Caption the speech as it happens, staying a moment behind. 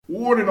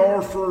warning,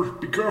 Arthur.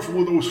 Be careful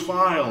with those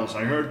files.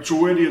 I heard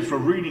two idiots were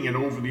reading it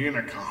over the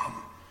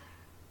intercom.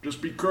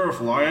 Just be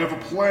careful. I have a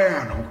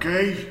plan,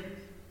 okay?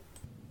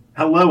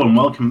 Hello and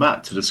welcome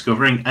back to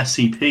Discovering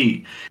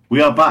SCP.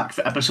 We are back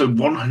for episode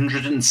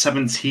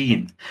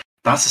 117.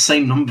 That's the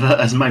same number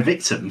as my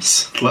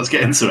victims. Let's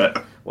get into it.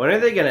 When are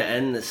they going to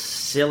end this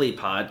silly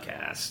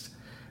podcast?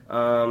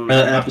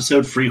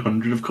 Episode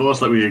 300, of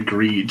course, like we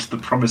agreed. The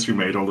promise we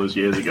made all those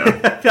years ago.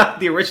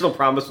 The original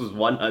promise was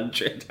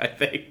 100, I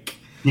think.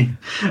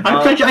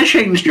 I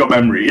changed your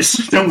memories.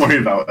 Don't worry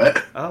about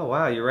it. Oh,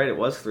 wow, you're right. It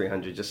was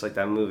 300, just like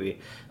that movie.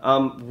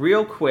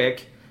 Real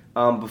quick,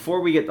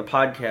 before we get the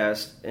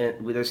podcast,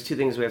 there's two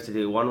things we have to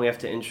do. One, we have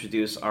to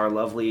introduce our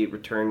lovely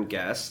return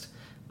guest.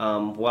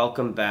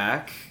 Welcome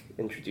back.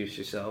 Introduce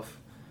yourself.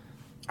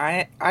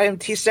 I am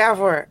T.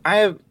 Stavor.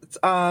 I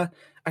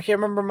can't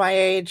remember my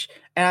age,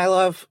 and I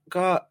love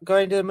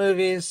going to the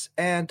movies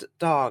and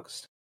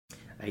dogs.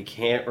 I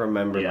can't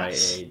remember my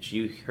age.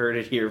 You heard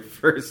it here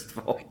first,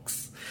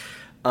 folks.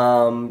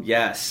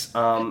 Yes.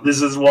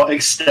 This is what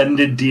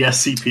extended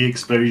DSCP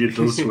exposure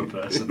does to a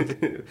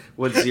person.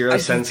 With zero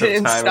sense of time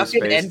and space. I've been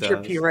stuck in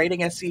entropy writing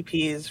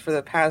SCPs for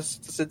the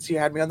past, since you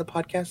had me on the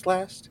podcast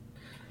last.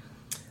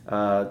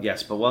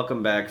 Yes, but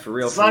welcome back for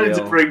real. Decided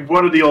to bring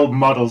one of the old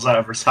models out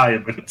of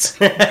retirement.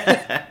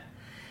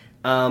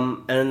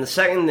 And then the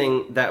second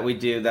thing that we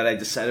do that I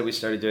decided we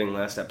started doing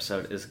last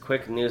episode is a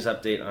quick news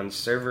update on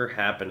server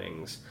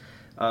happenings.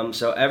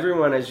 So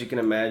everyone, as you can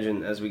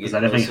imagine, as we get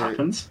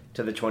closer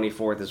to the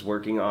 24th, is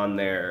working on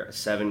their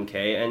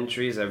 7K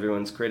entries.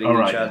 Everyone's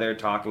critting each other,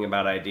 talking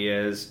about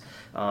ideas.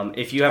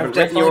 If you haven't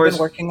written yours, been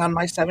working on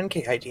my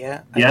 7K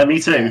idea. Yeah,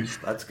 me too.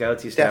 Let's go,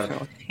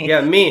 T-Stav.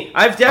 Yeah, me.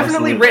 I've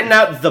definitely written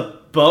out the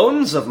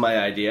bones of my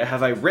idea.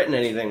 Have I written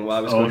anything while I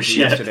was going through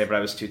yesterday, but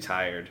I was too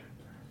tired.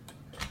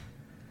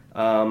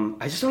 I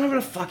just don't have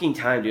enough fucking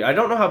time, dude. I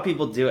don't know how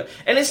people do it.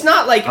 And it's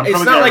not like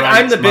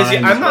I'm the busy.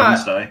 I'm not.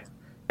 Wednesday.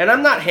 And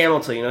I'm not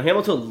Hamilton, you know.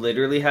 Hamilton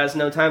literally has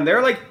no time. There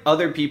are, like,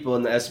 other people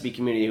in the SCP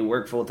community who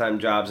work full-time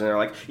jobs, and they're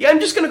like, yeah, I'm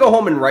just going to go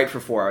home and write for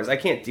 4 hours. I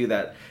can't do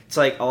that. It's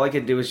like, all I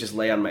could do is just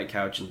lay on my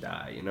couch and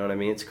die, you know what I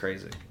mean? It's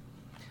crazy.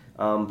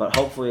 But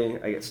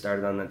hopefully I get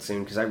started on that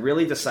soon, because I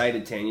really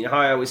decided, Tan, you know how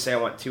I always say I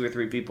want 2 or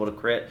 3 people to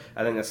crit?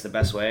 I think that's the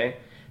best way.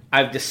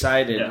 I've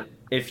decided,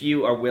 if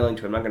you are willing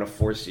to, I'm not going to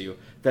force you,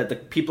 that the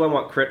people I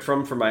want crit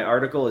from for my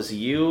article is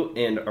you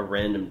and a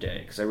random day,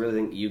 because I really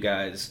think you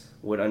guys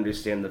would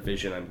understand the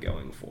vision I'm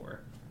going for.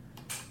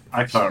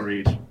 I can't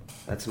read.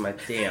 That's my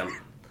damn.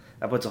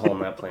 That puts a hole in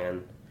that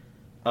plan.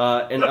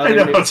 I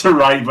know how to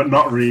write, but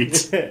not read.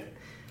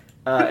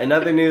 In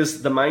other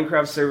news, the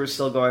Minecraft server's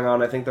still going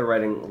on. I think they're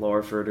writing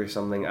Loreford or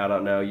something. I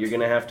don't know. You're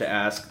going to have to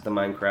ask the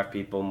Minecraft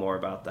people more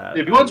about that.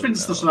 If you want to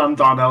install Sam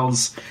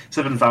Darnell's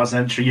 7,000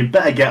 entry, you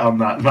better get on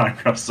that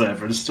Minecraft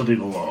server and study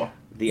the lore.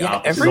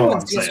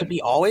 Everyone seems to be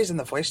always in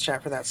the voice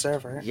chat for that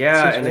server.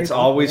 Yeah, and it's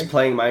always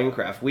playing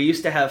Minecraft. We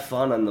used to have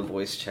fun on the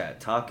voice chat,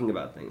 talking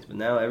about things, but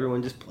now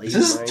everyone just plays Minecraft.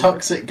 Is this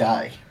toxic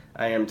guy?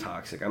 I am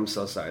toxic. I'm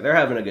so sorry. They're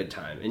having a good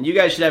time. And you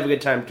guys should have a good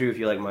time, too, if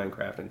you like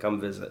Minecraft, and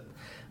come visit.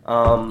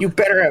 You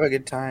better have a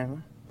good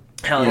time.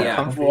 Hell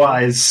yeah.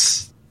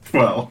 Otherwise,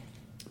 well...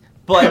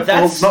 But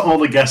that's... Not all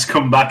the guests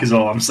come back is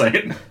all I'm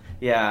saying.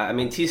 Yeah, I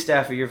mean,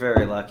 T-Staffer, you're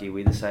very lucky.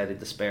 We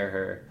decided to spare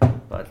her.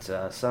 But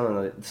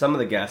some of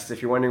the guests,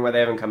 if you're wondering why they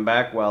haven't come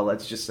back, well,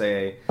 let's just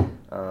say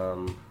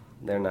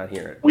they're not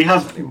here. We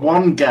have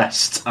one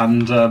guest,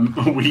 and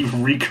we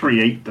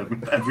recreate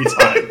them every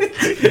time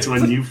into a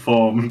new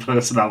form and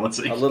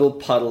personality. A little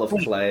puddle of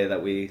clay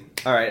that we...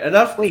 All right,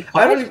 enough. Wait,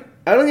 I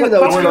don't even know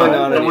what's going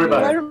on anymore.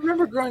 I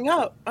remember growing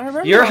up.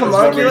 You're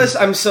homunculus?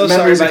 I'm so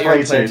sorry about your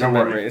implanted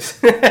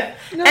memories.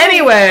 No.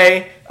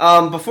 Anyway,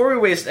 before we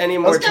waste any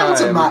more time...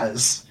 Let's get into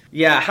matters.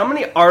 Yeah, how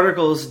many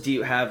articles do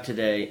you have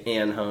today,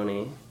 Ann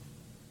Honey?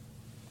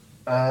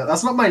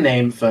 That's not my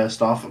name,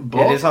 first off,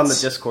 but... It is on the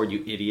Discord,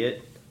 you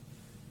idiot.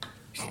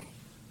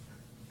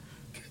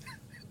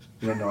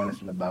 You don't know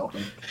anything about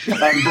me.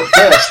 But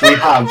first, we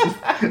have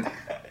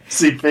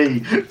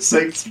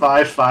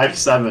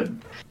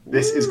CP-6557.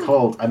 This is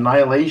called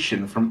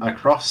Annihilation from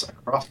Across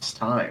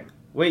Time.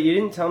 Wait, you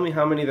didn't tell me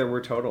how many there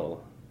were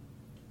total.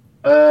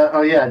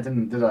 Oh yeah, I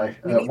didn't, did I?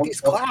 We need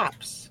these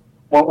claps.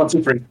 1,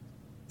 2, 3.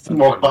 Some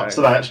more claps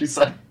than I actually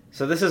said.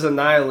 So this is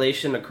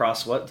Annihilation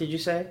across what, did you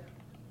say?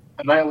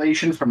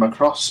 Annihilation from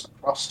Across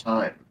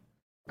Time.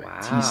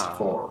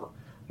 Wow.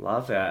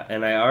 Love that.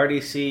 And I already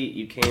see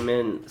you came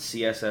in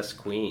CSS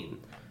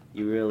Queen.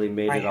 You really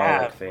made it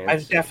all look fancy.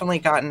 I've definitely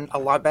gotten a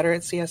lot better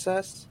at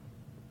CSS.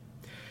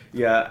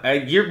 Yeah,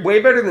 you're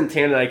way better than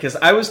Tan and I, because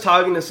I was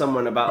talking to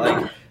someone about,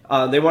 like,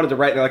 they wanted to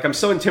write, they're like, I'm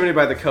so intimidated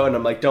by the code, and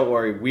I'm like, don't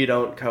worry, we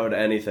don't code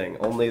anything.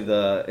 Only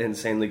the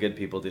insanely good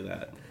people do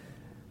that.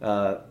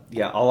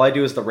 Yeah, all I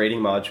do is the rating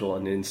module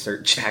and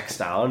insert Jack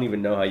style. I don't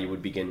even know how you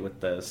would begin with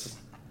this.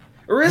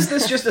 Or is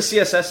this just a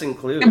CSS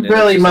include? I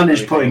barely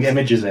managed putting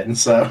images in,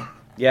 so...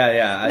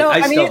 Yeah, no, I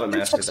still haven't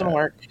mastered that. It took some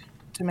work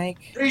to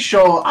make. Pretty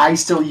sure I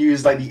still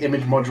use, like, the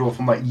image module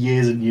from, like,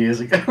 years and years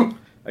ago.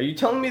 Are you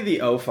telling me the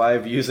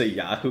O5 use a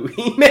Yahoo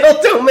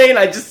email domain?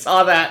 I just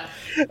saw that.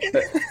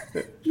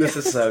 This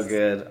is so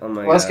good. Oh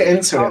my god. Let's get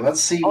into it.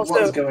 Let's see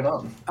what's going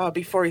on.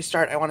 Before we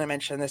start, I want to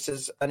mention this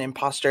is an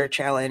imposter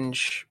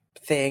challenge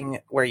thing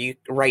where you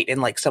write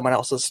in like someone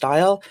else's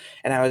style,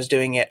 and I was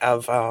doing it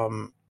of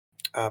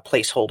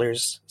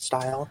placeholders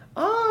style.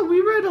 Oh,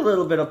 we read a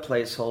little bit of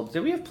placeholder.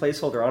 Did we have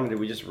placeholder on, or did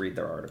we just read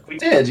their article? We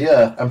did,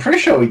 yeah. I'm pretty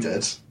sure we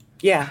did.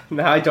 Yeah.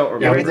 No, I don't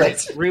remember. Yeah, we did.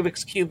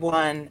 Rubik's Cube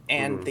 1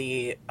 and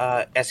the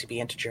SCP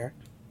integer,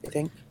 I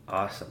think.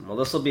 Awesome. Well,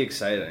 this will be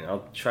exciting.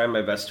 I'll try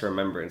my best to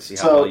remember and see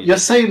how well well you you're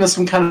do. saying there's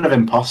some kind of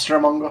imposter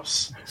among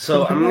us?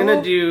 So I'm going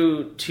to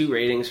do 2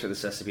 ratings for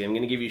this SCP. I'm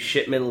going to give you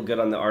shit middle good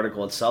on the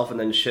article itself, and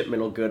then shit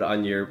middle good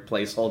on your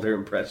placeholder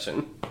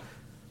impression.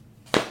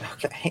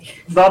 Okay.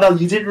 No,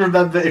 you didn't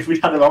remember if we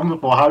had it on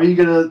before. How are you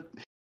going to...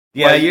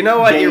 Yeah, you know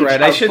what? You're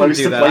right. I shouldn't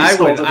do that.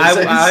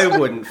 I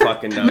wouldn't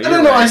fucking know.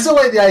 No, I still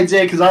like the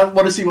idea because I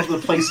want to see what the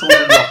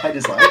placeholder in your head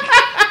is like.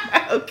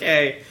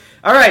 Okay.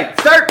 All right.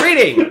 Start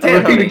reading.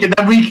 Then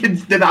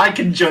I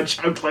can judge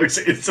how close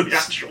it is to the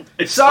actual.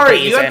 Sorry,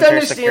 you have to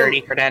understand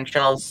security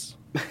credentials.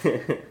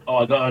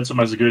 I got into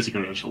my security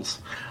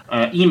credentials.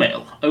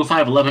 Email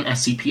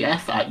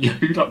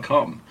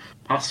 0511scpf@yahoo.com.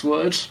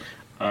 Password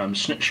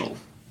Schnitzel.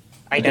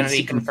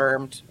 Identity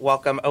confirmed.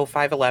 Welcome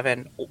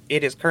 0511.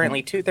 It is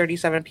currently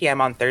 2:37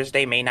 p.m. on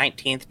Thursday, May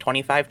 19th,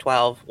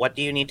 2512. What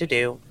do you need to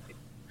do?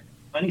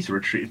 I need to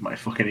retrieve my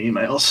fucking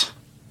emails.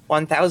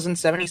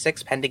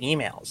 1,076 pending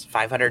emails.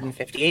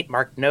 558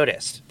 marked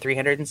noticed.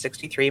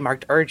 363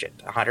 marked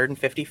urgent.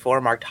 154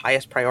 marked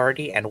highest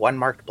priority, and 1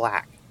 marked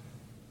black.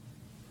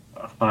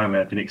 Finally,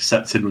 I've been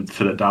accepted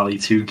for the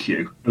DALI 2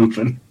 queue.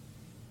 Open.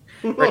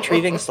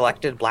 Retrieving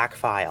selected black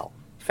file.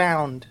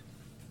 Found.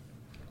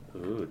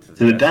 Ooh,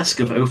 to the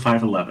desk of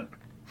 0511.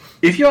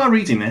 If you are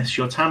reading this,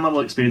 your timeline will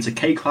experience a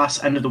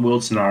K-class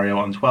end-of-the-world scenario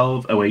on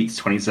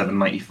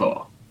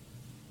 12/08/2794.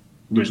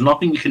 There is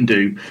nothing you can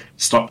do to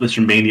stop this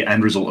from being the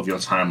end result of your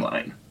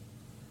timeline. The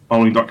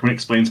following document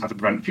explains how to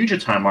prevent future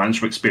timelines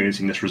from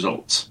experiencing this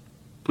result.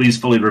 Please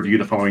fully review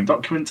the following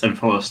document and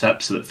follow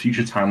steps so that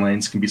future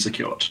timelines can be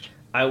secured.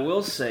 I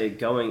will say,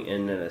 going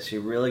into this,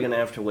 you're really going to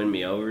have to win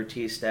me over,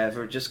 T.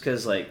 Stafford, just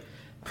because, like,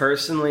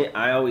 personally,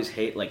 I always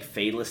hate, like,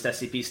 fatalist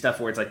SCP stuff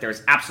where it's like,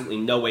 there's absolutely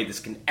no way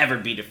this can ever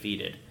be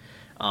defeated.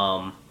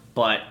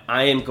 But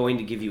I am going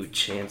to give you a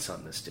chance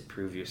on this to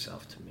prove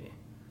yourself to me.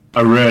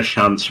 A rare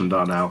chance from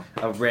Darnell.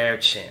 A rare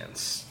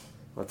chance.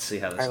 Let's see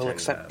how this turns out. I will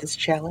accept this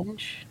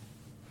challenge.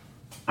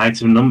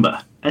 Item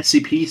number,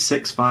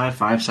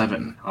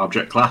 SCP-6557.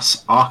 Object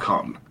class,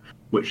 Archon,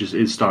 which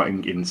is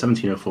starting in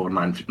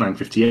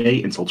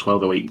 1704-958 until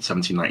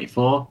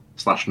 12/08/1794,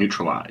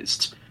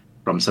 /neutralized,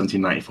 from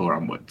 1794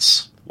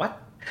 onwards.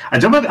 What? I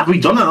don't remember, have we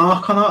done an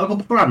Archon article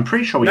before? I'm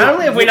pretty sure we have. Not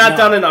only have we not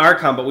done an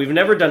Archon, but we've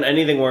never done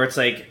anything where it's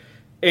like,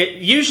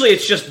 usually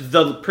it's just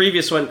the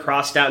previous one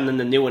crossed out and then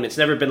the new one. It's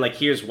never been like,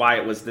 here's why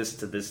it was this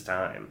to this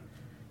time.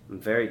 I'm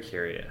very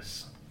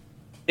curious.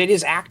 It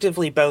is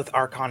actively both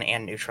Archon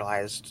and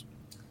neutralized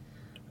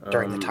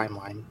during the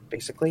timeline,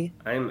 basically.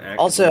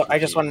 Also, I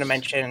just wanted to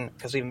mention,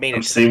 because we've made it...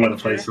 I'm seeing where the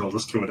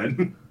placeholder's coming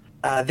in.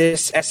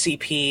 This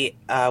SCP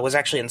was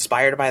actually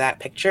inspired by that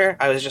picture.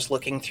 I was just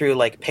looking through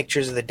like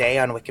pictures of the day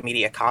on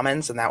Wikimedia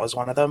Commons, and that was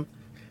one of them.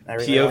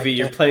 Really POV,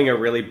 you're playing a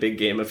really big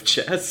game of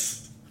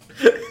chess.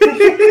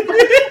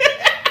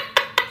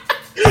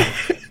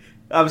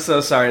 I'm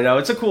so sorry. No,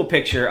 it's a cool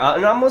picture.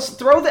 And almost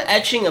throw the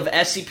etching of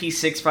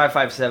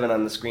SCP-6557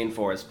 on the screen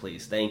for us,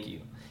 please. Thank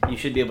you. You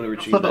should be able to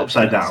retrieve that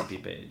upside down.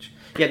 SCP page.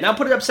 Yeah, now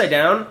put it upside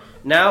down.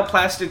 Now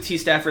plaster T.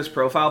 Stafford's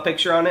profile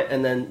picture on it,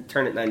 and then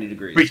turn it 90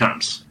 degrees. 3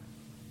 times.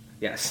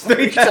 Yes.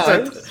 3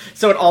 times.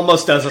 So it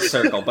almost does a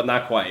circle, but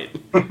not quite.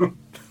 All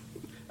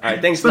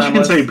right, thanks, Special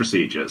contained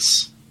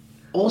procedures.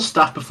 All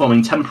staff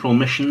performing temporal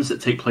missions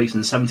that take place in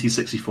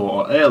 1764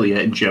 or earlier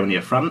in Germany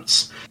or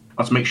France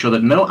are to make sure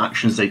that no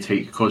actions they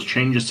take cause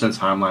changes to the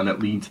timeline that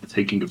lead to the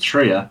taking of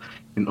Trier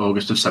in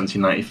August of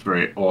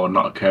 1793 or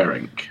not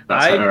occurring.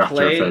 That's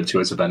thereafter referred to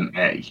as Event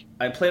A.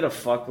 I played a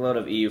fuckload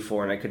of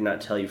EU4 and I could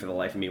not tell you for the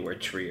life of me where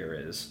Trier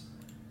is.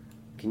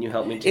 Can you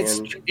help me,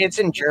 Tan? It's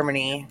in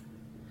Germany.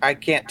 I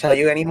can't tell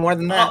you any more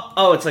than that.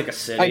 Oh, it's like a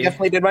city. I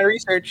definitely did my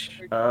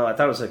research. Oh, I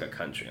thought it was like a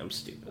country. I'm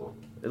stupid.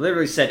 It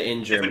literally said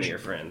in Germany or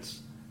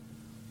France.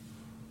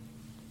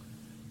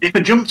 If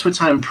a jump to a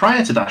time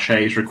prior to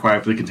 -A is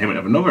required for the containment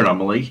of another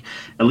anomaly,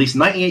 at least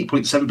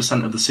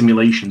 98.7% of the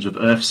simulations with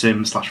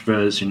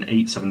EarthSim/version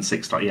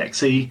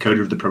 876.exe code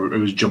of the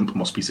proposed jump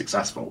must be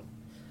successful.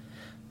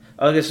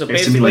 Okay, so if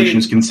basically, simulation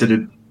is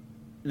considered...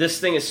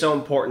 this thing is so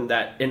important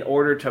that in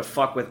order to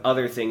fuck with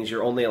other things,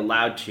 you're only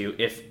allowed to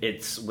if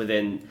it's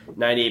within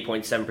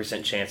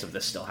 98.7% chance of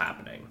this still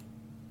happening.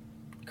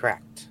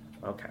 Correct.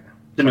 Okay.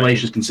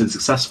 Simulation is considered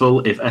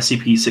successful if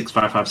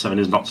SCP-6557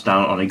 is knocked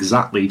down on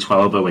exactly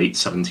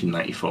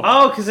 12/08/1794.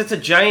 Oh, because it's a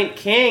giant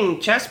king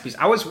chess piece.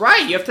 I was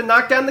right. You have to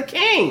knock down the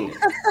king.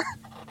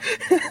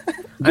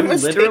 I'm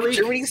literally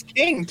Germany's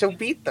king to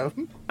beat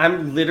them.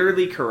 I'm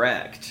literally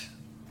correct.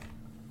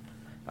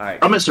 Alright.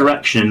 From its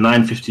erection in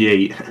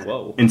 958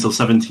 until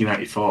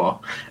 1794,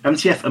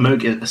 MTF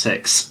Omega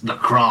 6, the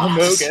Cross.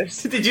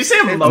 Amogus. Did you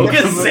say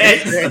Omega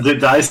 6?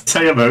 Did I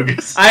say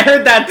Amogus? I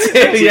heard that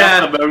too,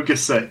 yeah. Omega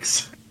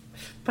 6.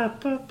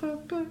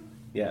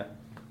 Yeah.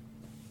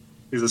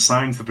 Is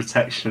assigned to the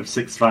protection of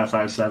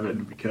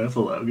 6557. Be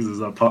careful though, because there's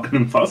an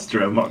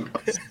imposter among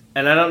us.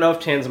 And I don't know if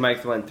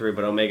Tanzamite went through,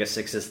 but Omega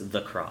 6 is the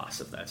Cross,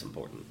 if that's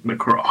important. The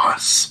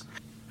Cross.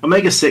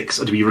 Omega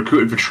 6 are to be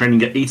recruited for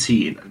training at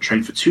 18 and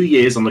trained for 2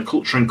 years on the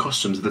culture and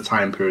customs of the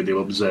time period they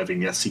were observing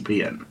the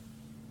SCP in.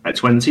 At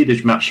 20,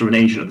 they'd matched to an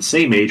agent of the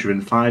same age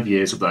within 5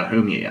 years of their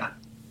home year.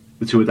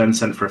 The two were then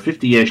sent for a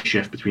 50-year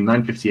shift between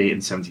 958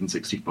 and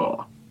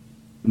 1764.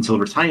 Until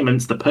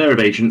retirement, the pair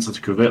of agents are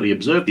to covertly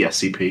observe the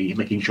SCP,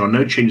 making sure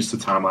no changes to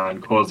the timeline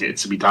cause it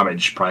to be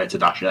damaged prior to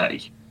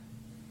 -A.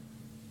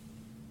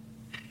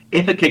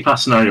 If a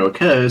K-Class scenario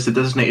occurs, the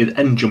designated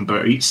end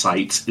jumper at each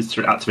site is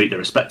to activate the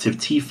respective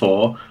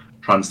T4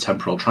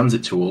 Trans-Temporal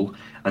Transit Tool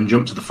and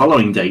jump to the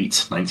following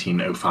date,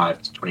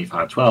 1905 to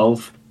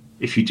 2512.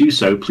 If you do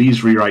so,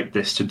 please rewrite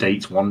this to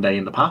date 1 day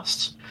in the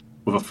past,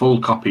 with a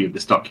full copy of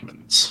this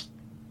document.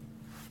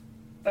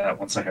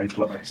 1 second,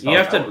 you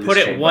have to put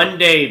it 1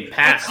 day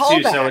past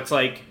too, so it's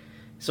like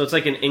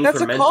an increment.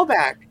 That's a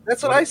callback.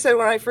 That's what I said in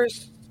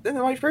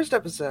my first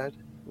episode.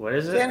 What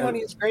is it? Dan Honey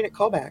is great at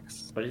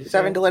callbacks. What did you He's say?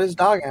 having to let his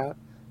dog out.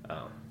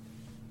 Oh.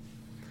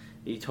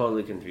 You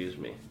totally confused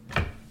me.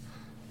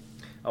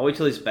 I'll wait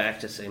till he's back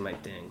to say my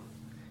thing.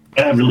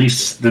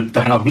 Release the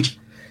bound.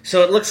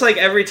 So it looks like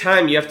every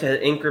time you have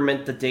to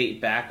increment the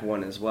date back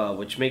one as well,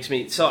 which makes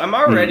me... So I'm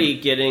already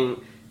getting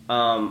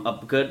a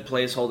good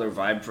placeholder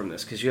vibe from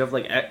this, because you have,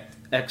 like,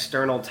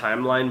 external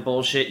timeline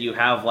bullshit. You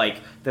have, like...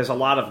 There's a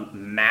lot of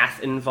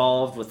math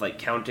involved with, like,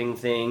 counting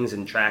things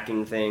and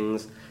tracking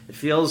things. It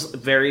feels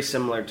very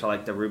similar to,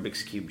 like, the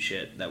Rubik's Cube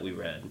shit that we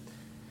read.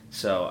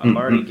 So I'm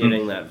already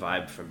getting that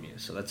vibe from you,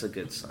 so that's a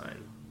good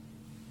sign.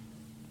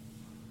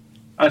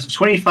 As of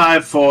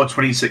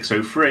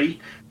 25/4/2603,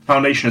 the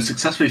Foundation has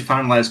successfully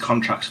finalized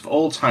contracts with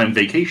all time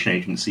vacation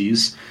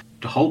agencies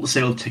to halt the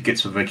sale of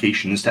tickets for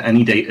vacations to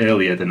any date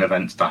earlier than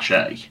event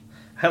 -A.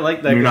 I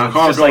like that. I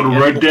can't go to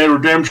Red Dead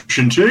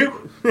Redemption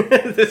 2?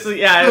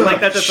 I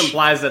like that. This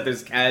implies that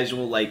there's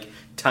casual, like,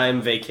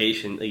 time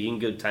vacation. Like, you can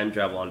go time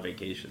travel on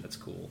vacation. That's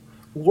cool.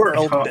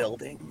 World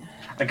building.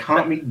 I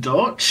can't meet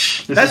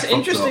Dutch. That's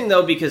interesting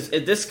though, because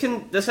this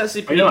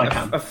SCP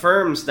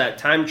affirms that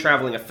time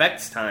traveling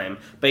affects time,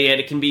 but yet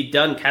it can be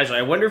done casually.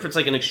 I wonder if it's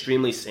like an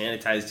extremely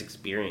sanitized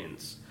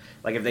experience,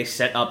 like if they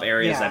set up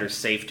areas that are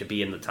safe to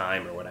be in the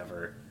time or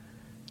whatever.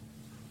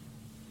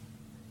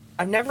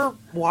 I've never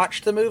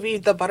watched the movie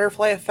The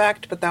Butterfly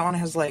Effect, but that one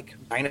has like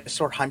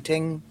dinosaur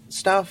hunting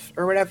stuff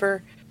or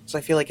whatever. So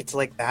I feel like it's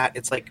like that.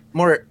 It's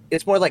more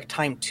like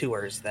time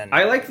tours than...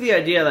 I like the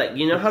idea that,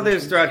 you know how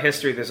there's throughout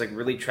history, there's like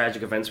really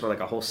tragic events where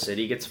like a whole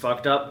city gets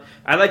fucked up?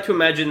 I like to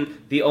imagine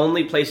the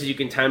only places you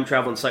can time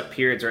travel in select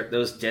periods are at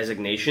those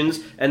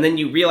designations, and then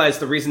you realize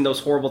the reason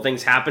those horrible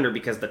things happen are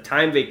because the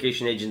time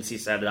vacation agency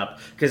set it up.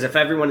 Because if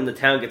everyone in the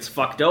town gets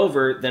fucked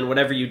over, then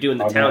whatever you do in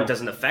the town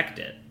doesn't affect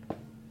it.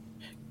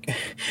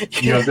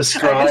 You have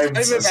described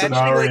a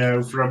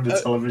scenario from the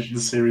television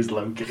series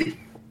Loki.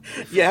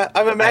 Yeah,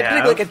 I'm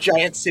imagining like a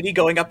giant city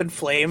going up in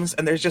flames,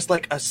 and there's just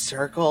like a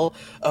circle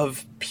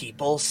of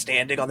people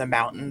standing on the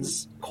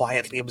mountains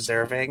quietly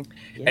observing,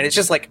 and it's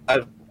just like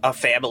a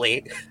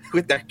family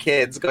with their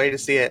kids going to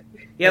see it.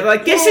 Yeah, they're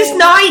like, this is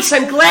nice!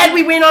 I'm glad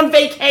we went on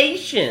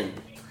vacation!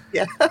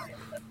 Yeah.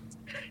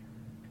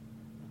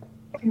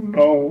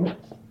 No.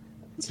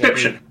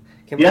 Description.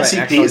 The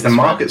SCP is the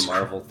market's...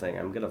 Marvel thing.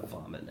 I'm gonna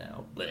vomit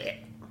now.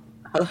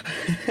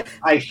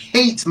 I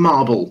hate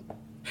Marvel.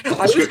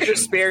 I was going to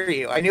spare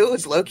you. I knew it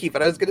was Loki,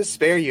 but I was going to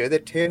spare you.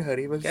 That Tan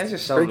Hoodie was... You guys are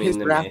so mean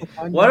to me.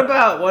 What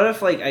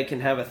if like I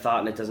can have a thought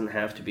and it doesn't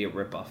have to be a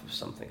ripoff of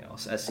something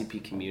else? SCP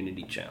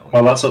Community Challenge.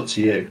 Well, that's up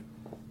to you.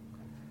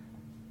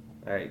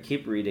 Alright,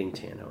 keep reading,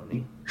 Tan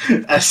Hoodie.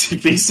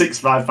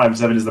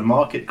 SCP-6557 is the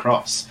market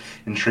cross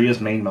in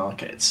Tria's main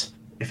market.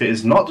 If it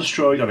is not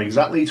destroyed on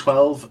exactly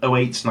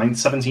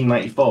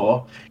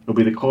 12/08/1794, it will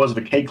be the cause of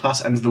a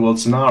K-Class End of the World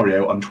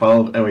scenario on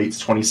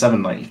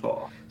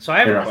 12/08/2794. So I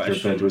have a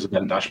question. Referred to as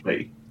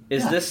Event-B.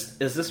 Is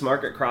this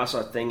market cross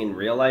a thing in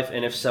real life?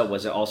 And if so,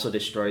 was it also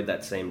destroyed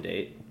that same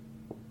date?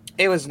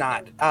 It was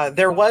not.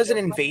 There was an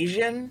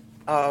invasion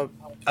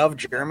of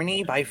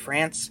Germany by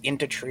France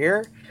into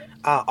Trier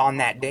on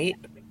that date,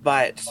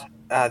 but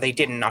they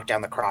didn't knock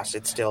down the cross.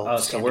 It's still... Oh,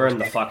 so we're in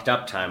the fucked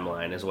up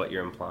timeline, is what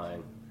you're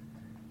implying.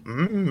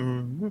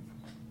 Mm-hmm.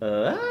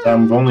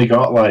 We've only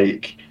got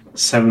like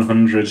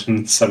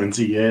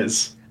 770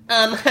 years.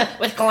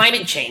 With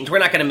climate change, we're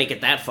not going to make it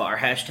that far.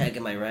 Hashtag,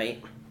 am I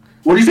right?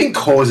 What do you think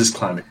causes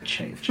climate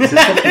change? Is the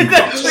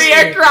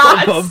Trier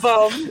cross!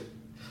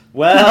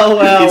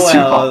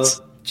 Well.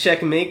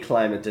 Checkmate,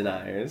 climate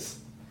deniers.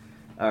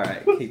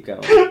 Alright, keep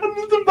going.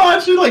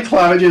 Imagine, like,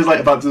 climate change is, like,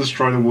 about to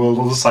destroy the world.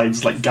 All the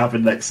scientists, like, gather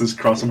next to this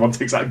cross, and one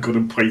takes out a gun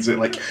and points it,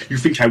 like, you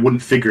think I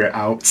wouldn't figure it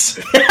out.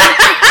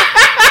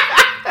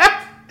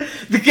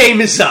 The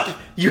game is up.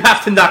 You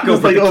have to knock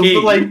over the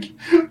key.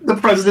 The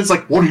president's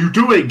like, what are you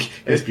doing?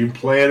 It's been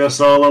playing us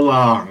all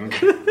along.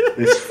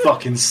 This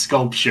fucking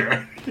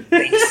sculpture.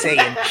 They say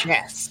in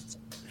chess,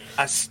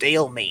 a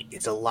stalemate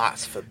is a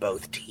loss for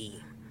both teams.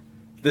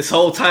 This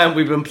whole time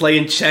we've been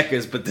playing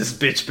checkers, but this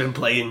bitch been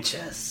playing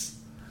chess.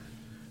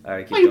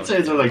 Alright, keep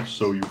going. They're like,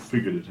 so you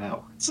figured it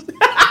out.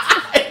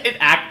 It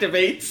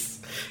activates.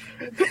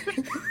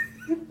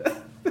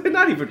 They're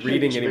not even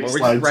reading anymore. We're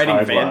just writing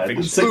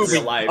fanfiction in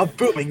real life. A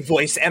booming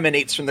voice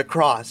emanates from the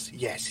cross.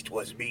 Yes, it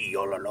was me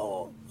all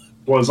along.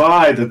 Was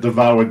I that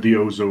devoured the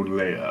ozone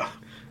layer?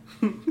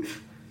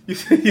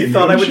 You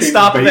thought I would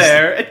stop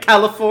there at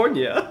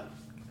California.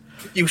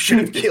 You should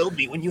have killed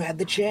me when you had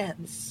the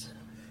chance.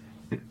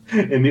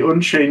 In the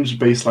unchanged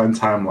baseline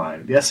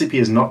timeline, the SCP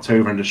is knocked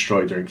over and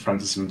destroyed during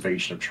Francis'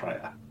 invasion of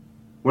Trier.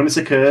 When this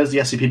occurs, the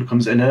SCP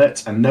becomes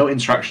inert, and no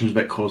interactions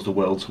with it cause the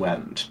world to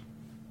end.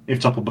 If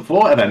toppled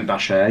before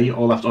Event-A,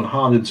 or left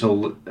unharmed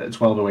until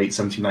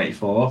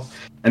 12/08/1794,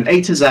 an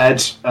A to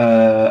Z,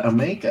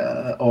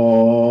 Omega,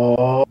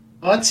 or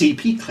a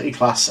TP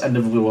class end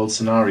of the world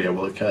scenario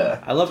will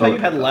occur. I love how you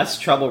had less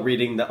trouble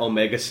reading the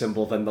Omega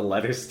symbol than the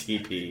letters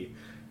TP.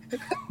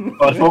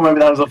 I thought maybe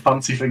that was a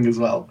fancy thing as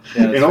well.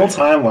 Yeah, in all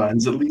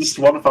timelines, at least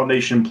one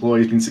Foundation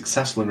employee has been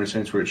successful in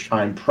returning to its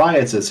time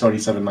prior to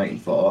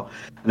 2794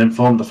 and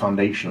informed the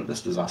Foundation of this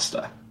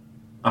disaster.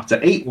 After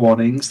 8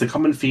 warnings, the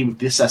common theme of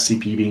this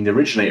SCP being the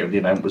originator of the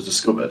event was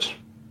discovered.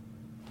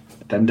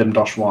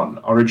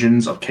 Addendum-1,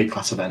 Origins of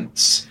K-Class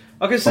Events.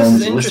 Okay, so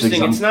this is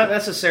interesting. It's not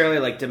necessarily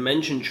like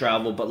dimension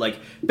travel, but like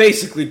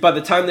basically by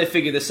the time they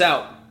figure this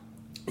out,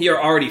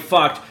 you're already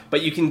fucked,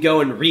 but you can go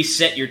and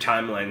reset your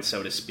timeline,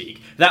 so to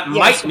speak. That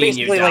might mean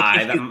you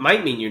die, that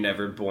might mean you're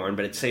never born,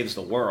 but it saves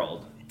the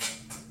world.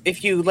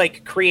 If you,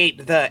 like,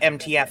 create the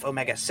MTF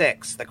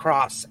Omega-6, the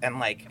cross, and,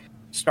 like,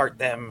 start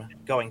them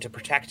going to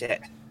protect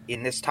it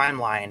in this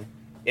timeline,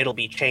 it'll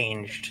be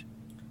changed.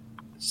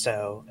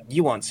 So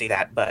you won't see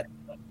that, but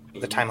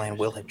the timeline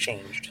will have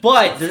changed.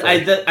 But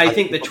I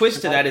think the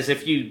twist to that is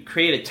if you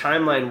create a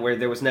timeline where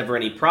there was never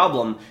any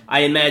problem, I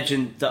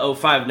imagine the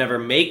O5 never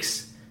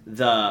makes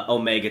the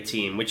Omega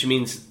team, which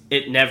means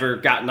it never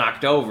got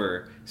knocked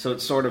over. So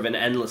it's sort of an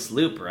endless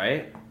loop,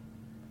 right?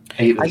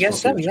 I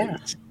guess so, yeah.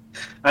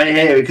 I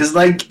hate it because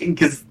I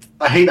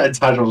hate that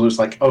entire was just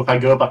like, oh, if I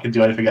go back and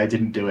do anything, I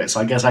didn't do it.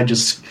 So I guess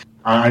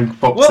I'm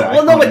fucked.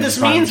 Well, no. What this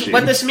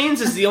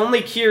means is the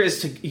only cure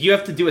is you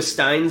have to do a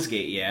Steins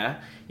Gate. Yeah,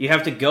 you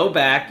have to go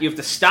back. You have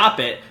to stop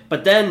it.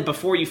 But then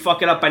before you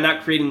fuck it up by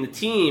not creating the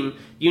team,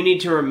 you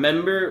need to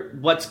remember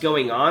what's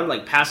going on,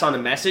 like pass on a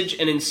message,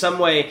 and in some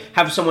way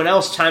have someone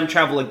else time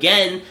travel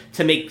again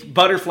to make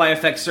butterfly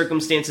effect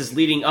circumstances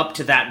leading up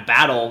to that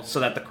battle so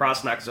that the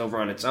cross knocks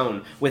over on its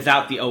own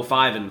without the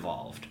O5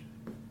 involved.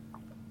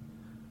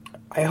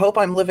 I hope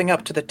I'm living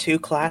up to the 2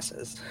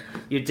 classes.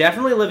 You're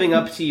definitely living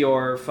up to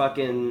your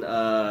fucking,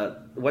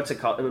 what's it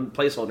called?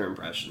 Placeholder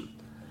impression.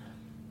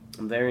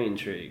 I'm very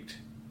intrigued.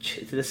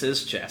 This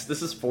is chess.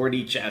 This is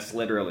 4D chess,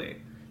 literally.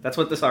 That's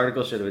what this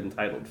article should have been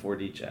titled,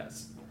 4D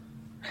chess.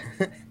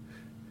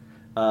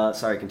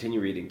 Sorry,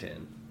 continue reading,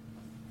 Tan.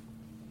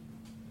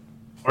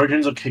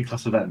 Origins of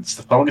K-Class Events.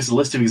 The following is a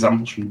list of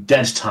examples from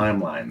dead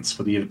timelines,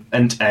 where the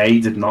event A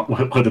did not,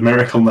 where the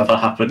miracle never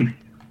happened.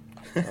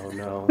 Oh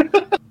no.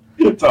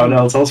 Oh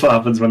no, tell us what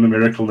happens when the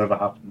miracle never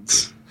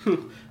happens.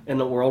 In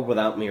a world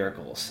without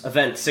miracles.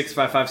 Event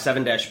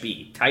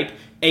 6557-B. Type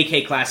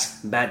AK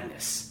Class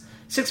Madness.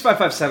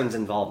 6557's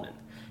involvement.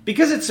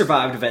 Because it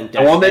survived Event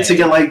I want it to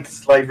get like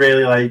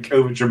really like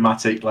over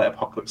dramatic, like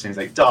apocalypse things,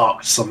 like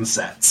dark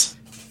sunsets.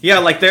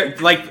 Yeah,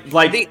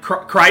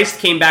 Christ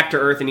came back to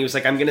Earth and he was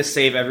like, "I'm gonna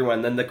save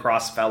everyone." Then the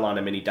cross fell on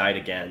him and he died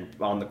again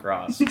on the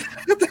cross.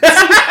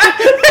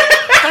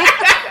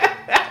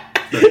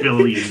 The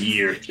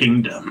billion-year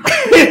kingdom.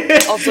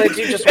 Also, I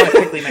do just want to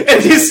quickly mention.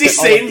 And you see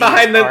Satan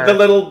behind the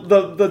little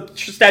the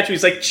statue.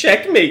 He's like,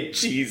 "Checkmate,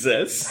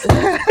 Jesus."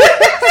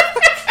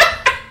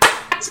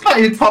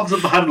 It pops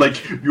up behind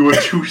like, "You were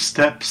 2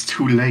 steps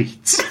too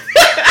late."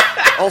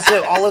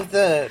 Also, all of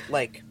the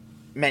like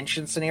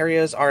mentioned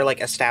scenarios are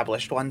like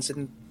established ones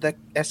in the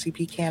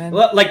SCP canon.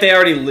 Well, like they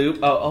already loop.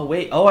 Oh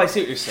wait. Oh, I see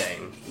what you're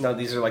saying. No,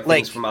 these are like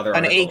things from other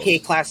an articles.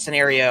 AK class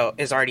scenario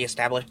is already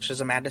established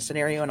as a madness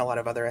scenario in a lot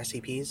of other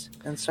SCPs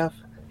and stuff.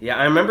 Yeah,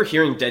 I remember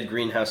hearing Dead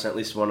Greenhouse in at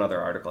least one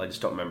other article. I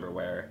just don't remember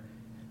where.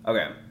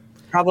 Okay.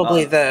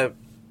 Probably the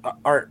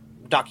art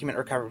document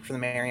recovered from the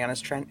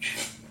Marianas Trench.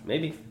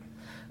 Maybe.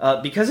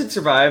 Because it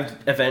survived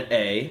Event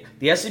A,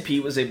 the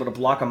SCP was able to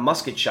block a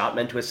musket shot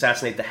meant to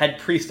assassinate the head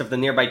priest of the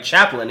nearby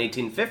chapel in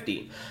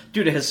 1850.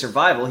 Due to his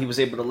survival, he was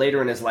able to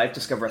later in his life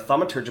discover a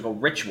thaumaturgical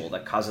ritual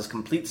that causes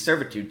complete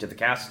servitude to the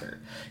caster.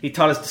 He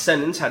taught his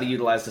descendants how to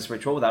utilize this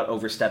ritual without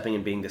overstepping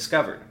and being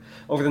discovered.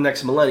 Over the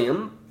next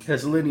millennium,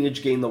 his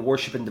lineage gained the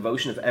worship and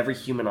devotion of every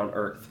human on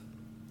Earth.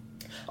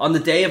 On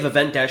the day of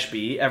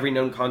Event-B, every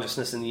known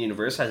consciousness in the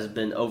universe has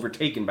been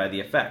overtaken by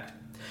the effect.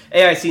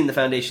 AIC in the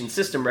Foundation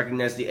system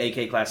recognized the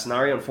AK class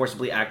scenario and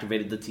forcibly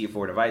activated the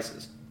T4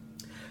 devices.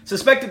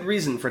 Suspected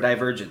reason for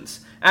divergence.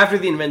 After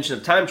the invention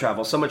of time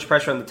travel, so much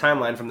pressure on the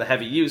timeline from the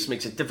heavy use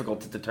makes it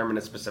difficult to determine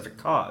a specific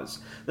cause.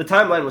 The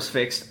timeline was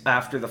fixed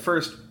after the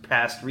first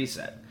past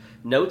reset.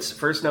 Notes,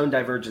 first known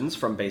divergence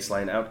from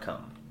baseline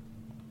outcome.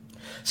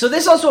 So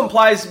this also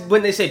implies,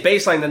 when they say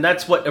baseline, then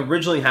that's what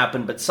originally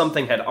happened, but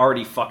something had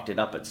already fucked it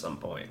up at some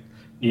point.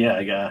 Yeah,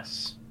 I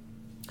guess.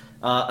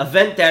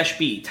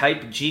 Event-B,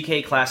 type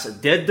GK class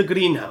Dead the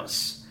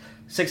Greenhouse.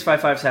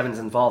 6557's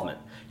involvement.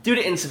 Due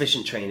to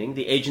insufficient training,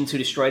 the agents who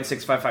destroyed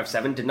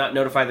 6557 did not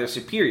notify their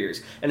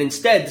superiors, and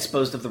instead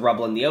disposed of the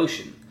rubble in the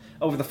ocean.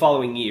 Over the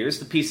following years,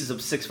 the pieces of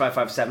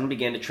 6557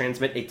 began to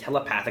transmit a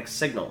telepathic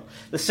signal.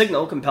 The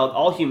signal compelled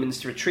all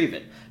humans to retrieve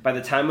it. By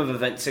the time of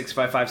Event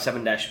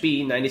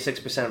 6557-B,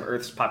 96% of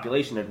Earth's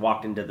population had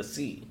walked into the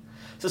sea.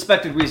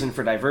 Suspected reason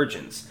for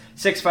divergence.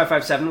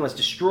 6557 was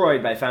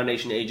destroyed by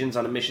Foundation agents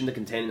on a mission to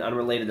contain an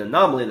unrelated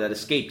anomaly that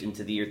escaped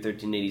into the year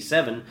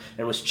 1387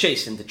 and was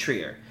chased into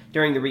Trier.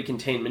 During the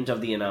recontainment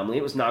of the anomaly,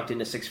 it was knocked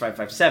into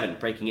 6557,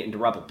 breaking it into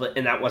rubble,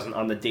 and that wasn't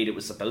on the date it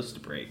was supposed to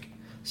break.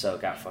 So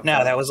it got fucked up.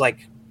 No, that was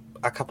like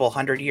a couple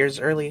hundred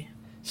years early.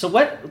 So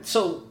what?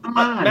 So come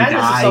on,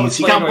 guys,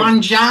 you got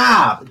one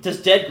job.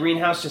 Does dead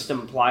greenhouse just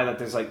imply that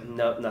there's like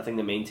nothing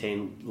to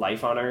maintain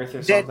life on Earth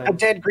or something? A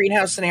dead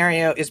greenhouse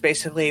scenario is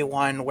basically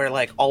one where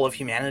like all of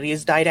humanity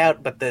has died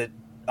out, but the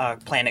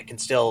planet can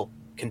still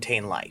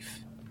contain life.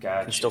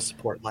 Gotcha. Can still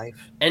support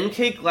life.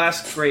 NK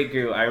Glass Grey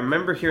Goo. I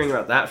remember hearing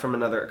about that from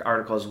another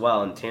article as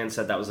well, and Tan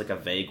said that was like a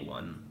vague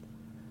one.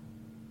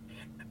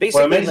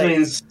 Basically, well, it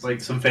means like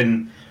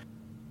something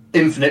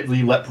infinitely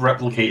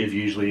replicative.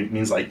 Usually, it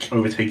means like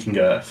overtaking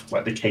Earth,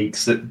 like the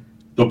cakes that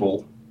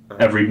double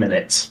every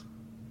minute.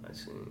 I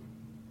see.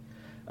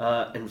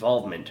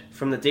 Involvement.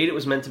 From the date it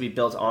was meant to be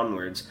built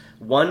onwards,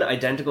 one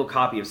identical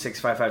copy of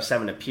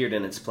 6557 appeared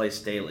in its place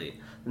daily.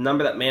 The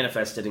number that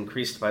manifested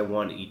increased by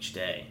 1 each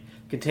day.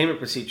 Containment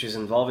procedures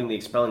involving the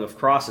expelling of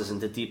crosses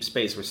into deep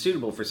space were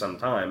suitable for some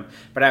time,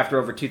 but after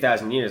over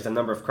 2,000 years, the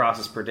number of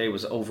crosses per day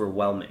was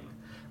overwhelming.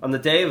 On the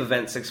day of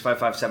Event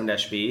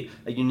 6557-B,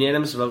 a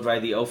unanimous vote by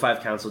the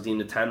O5 Council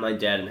deemed the timeline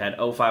dead and had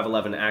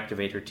O511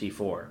 activate her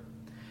T4.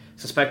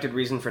 Suspected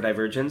reason for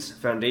divergence,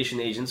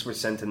 Foundation agents were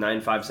sent to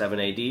 957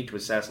 AD to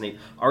assassinate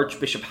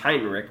Archbishop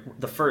Heinrich I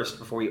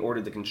before he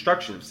ordered the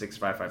construction of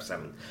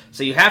 6557.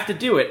 So you have to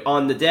do it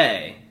on the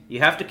day. You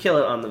have to kill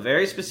it on the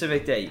very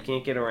specific day. You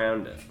can't get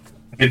around it.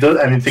 It does,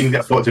 and things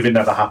get thought of it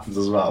never happens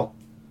as well.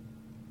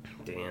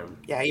 Damn.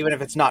 Yeah, even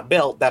if it's not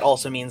built, that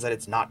also means that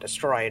it's not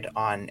destroyed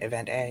on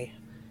Event A.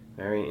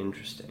 Very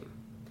interesting.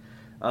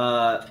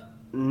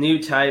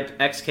 New type,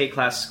 XK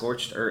class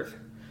Scorched Earth.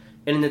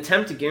 In an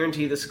attempt to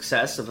guarantee the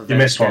success of Event... You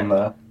missed one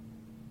there.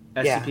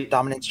 SCP... Yeah,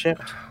 Dominance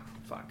Shift.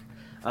 Fuck.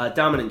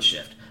 Dominance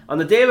Shift. On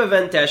the day of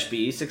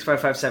Event-B,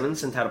 6557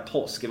 sent out a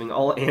pulse, giving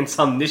all ants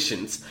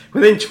omniscience.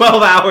 Within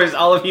 12 hours,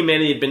 all of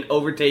humanity had been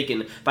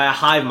overtaken by a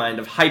hive mind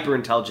of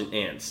hyper-intelligent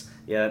ants.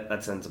 Yeah,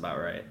 that sounds about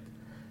right.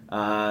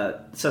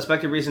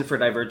 Suspected reason for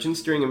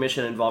divergence. During a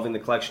mission involving the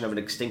collection of an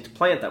extinct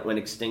plant that went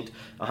extinct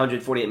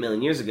 148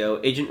 million years ago,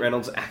 Agent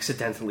Reynolds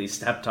accidentally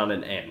stepped on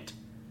an ant.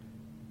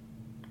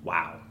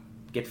 Wow.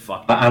 Get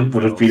fucked. That ant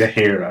would have been a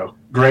hero.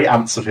 Great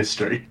ants of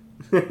history.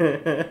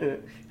 They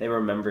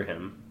remember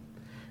him.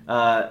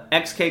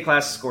 XK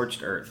class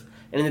Scorched Earth.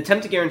 In an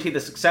attempt to guarantee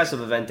the success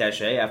of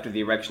Event-A after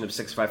the erection of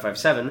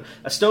 6557,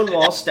 a stone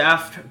wall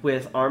staffed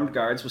with armed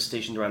guards was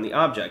stationed around the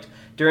object.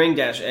 During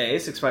 -A,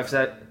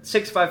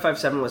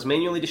 6557 was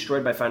manually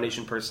destroyed by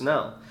Foundation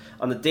personnel.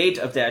 On the date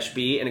of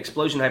 -B, an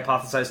explosion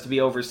hypothesized to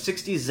be over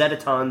 60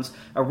 zetatons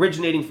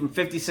originating from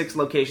 56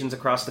 locations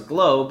across the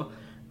globe.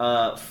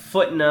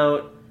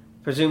 Footnote,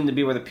 presumed to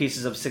be where the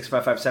pieces of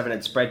 6557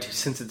 had spread to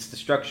since its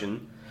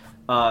destruction.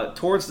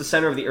 Towards the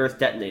center of the Earth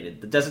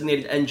detonated. The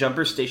designated end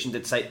jumper stationed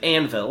at Site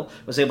Anvil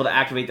was able to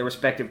activate their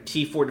respective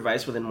T4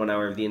 device within 1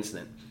 hour of the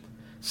incident.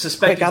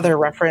 Quick other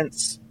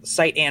reference,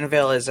 Site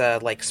Anvil is a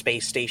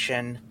space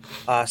station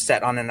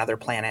set on another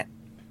planet.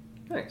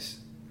 Nice.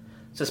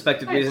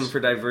 Suspected reason for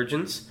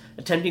divergence,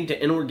 attempting to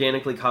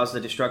inorganically cause the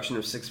destruction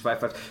of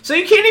 655. So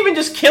you can't even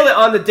just kill it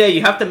on the day,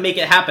 you have to make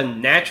it happen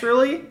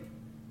naturally?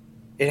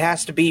 It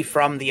has to be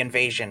from the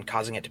invasion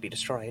causing it to be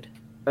destroyed.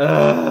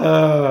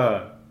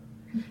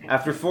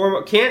 After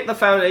 4 can't the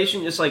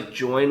Foundation just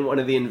join one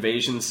of the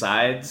invasion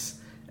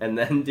sides and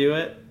then do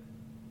it?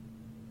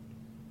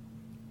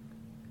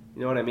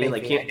 You know what I mean?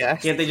 Maybe,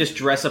 Can't they just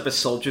dress up as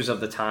soldiers of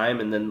the time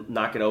and then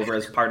knock it over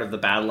as part of the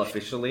battle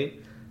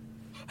officially?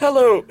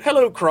 Hello,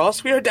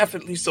 Cross. We are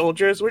definitely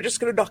soldiers. We're just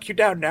gonna knock you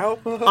down now.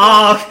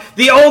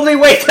 The only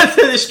way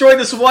to destroy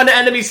this one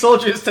enemy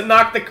soldier is to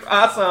knock the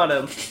cross on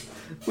him.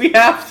 We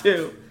have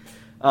to.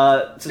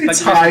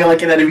 It's high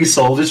like an enemy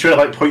soldier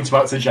trying to point him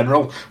out to the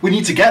general. We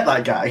need to get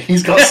that guy.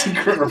 He's got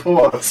secret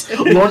reports.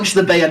 Launch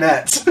the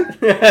bayonet.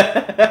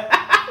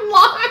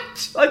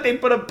 Launch! Like they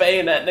put a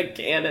bayonet in a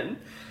cannon.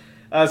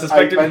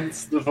 Suspected... I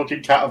meant the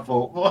fucking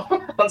catapult.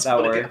 That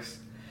works.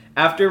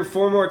 After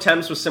 4 more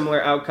attempts with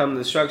similar outcome,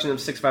 the destruction of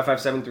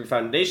 6557 through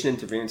Foundation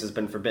interference has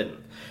been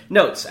forbidden.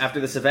 Notes, after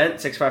this event,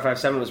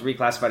 6557 was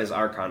reclassified as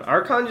Archon.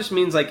 Archon just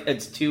means, like,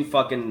 it's too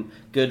fucking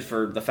good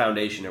for the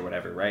Foundation or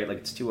whatever, right? Like,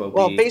 it's too OP.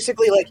 Well,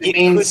 basically, like, it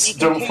means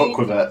don't fuck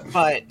with it.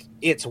 But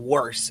it's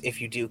worse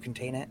if you do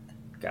contain it.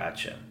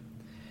 Gotcha.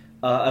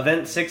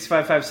 Event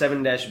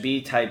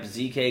 6557-B type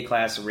ZK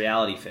class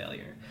reality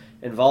failure.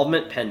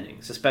 Involvement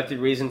pending. Suspected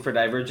reason for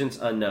divergence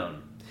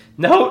unknown.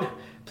 Note,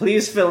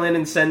 please fill in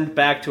and send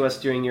back to us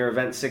during your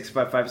event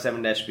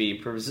 6557-B,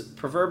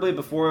 preferably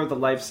before the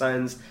life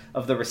signs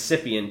of the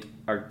recipient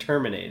are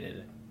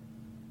terminated.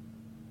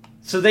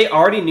 So they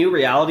already knew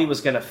reality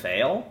was going to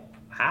fail?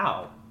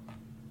 How?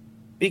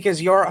 Because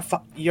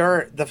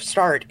the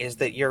start is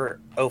that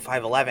you're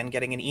 0511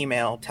 getting an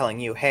email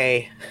telling you,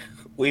 hey,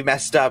 we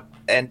messed up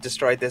and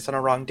destroyed this on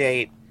a wrong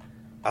date.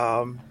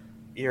 Your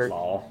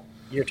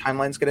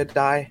timeline's going to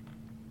die.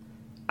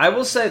 I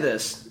will say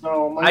this.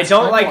 No, I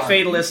don't like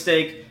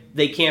fatalistic,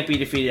 they can't be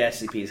defeated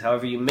SCPs.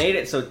 However, you made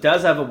it so it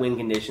does have a win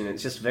condition.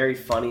 It's just very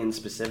funny and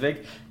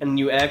specific, and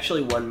you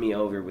actually won me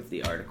over with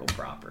the article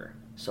proper.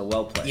 So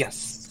well played.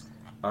 Yes.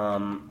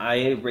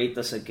 I rate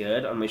this a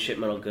good on my shit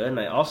metal good, and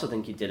I also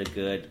think you did a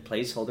good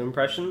placeholder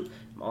impression.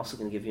 I'm also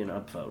going to give you an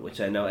upvote, which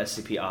I know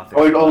SCP authors.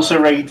 I would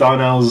also rate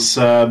Darnell's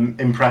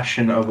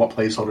impression of what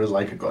placeholder is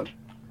like a good.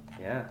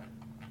 Yeah.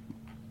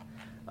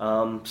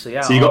 So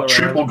you got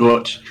triple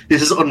good.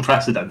 This is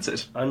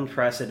unprecedented.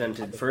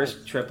 Unprecedented.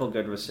 First triple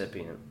good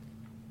recipient.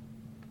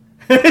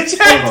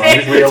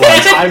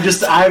 I've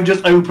just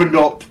opened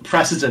up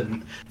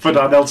precedent for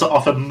Darnell to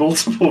offer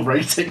multiple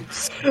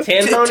ratings.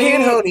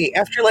 Tanhoney,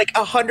 after like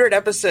 100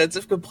 episodes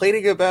of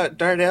complaining about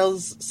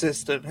Darnell's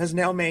system, has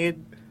now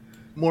made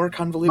more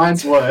convoluted.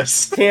 Mine's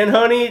worse.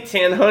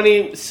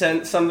 Tanhoney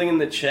sent something in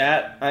the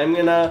chat. I'm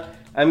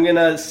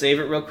gonna save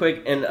it real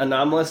quick, and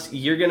Anomalous,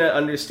 you're gonna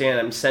understand.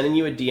 I'm sending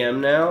you a DM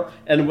now,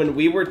 and when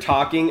we were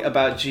talking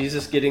about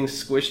Jesus getting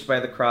squished by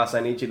the cross, I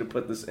need you to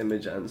put this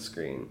image on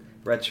screen,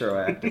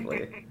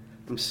 retroactively.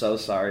 I'm so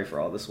sorry for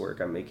all this work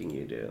I'm making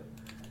you do.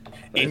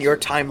 But in your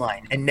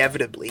timeline,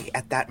 inevitably,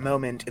 at that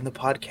moment in the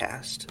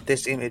podcast,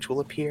 this image will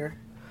appear.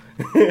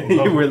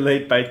 You were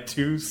late by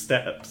 2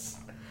 steps.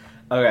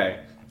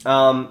 Okay,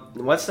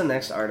 what's the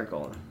next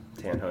article?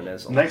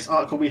 The next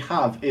article we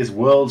have is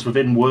Worlds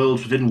Within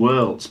Worlds Within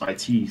Worlds by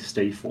T.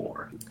 Stay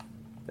 4.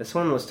 This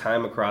one was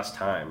Time Across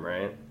Time,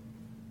 right?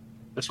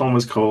 This one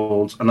was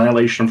called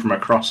Annihilation from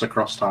Across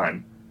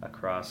Time.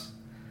 Across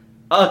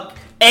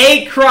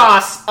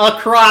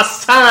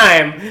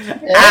time!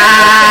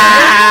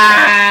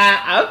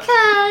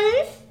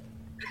 Okay.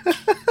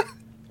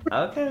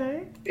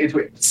 Okay. It's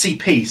with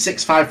CP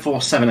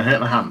 6547. I hit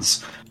my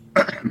hands.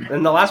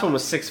 And the last one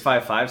was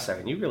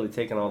 6557. You've really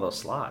taken all those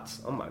slots.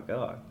 Oh my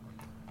god.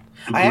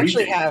 I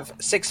actually have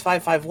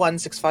 6551,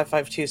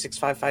 6552,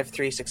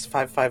 6553,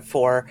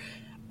 6554,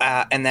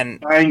 and then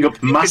buying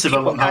up massive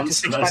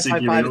amounts of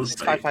SCP real estate.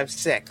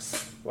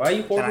 6556. Why are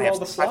you holding all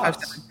the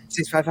slots?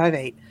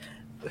 6558.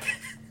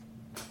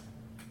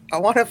 I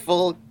want a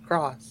full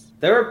cross.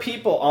 There are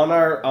people on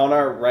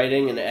our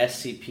writing an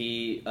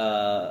SCP,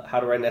 how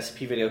to write an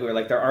SCP video who are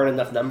like, there aren't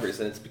enough numbers,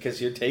 and it's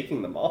because you're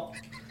taking them all.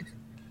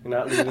 You're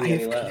not leaving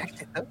any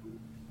left.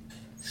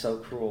 So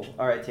cruel.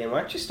 All right, Tam, why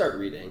don't you start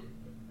reading?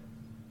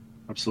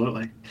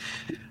 Absolutely.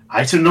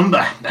 Item number,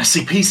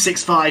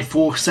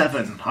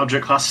 SCP-6547.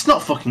 Object class, it's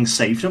not fucking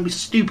safe, don't be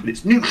stupid,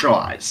 it's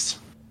neutralized.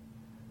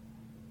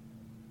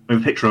 We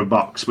have a picture of a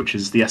box, which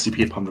is the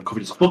SCP upon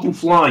recovery. It's a fucking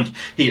fly.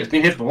 It's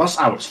been here for the last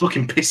hour, it's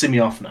fucking pissing me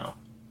off now.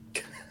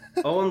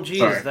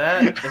 OMG,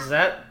 is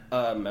that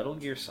Metal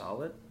Gear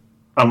Solid?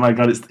 Oh my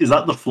god, is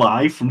that the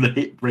Fly from the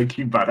hit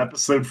Breaking Bad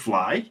episode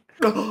Fly?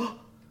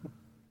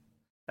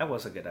 That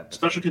was a good episode.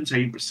 Special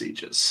contained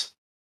procedures.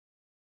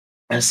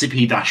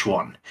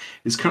 SCP-1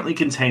 is currently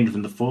contained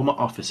within the former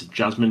office of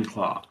Jasmine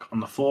Clark on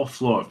the 4th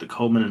floor of the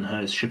Coleman and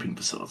Hers shipping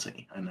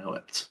facility. I know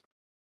it.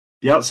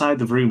 The outside of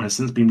the room has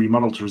since been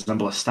remodeled to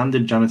resemble a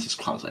standard janitor's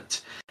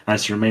closet and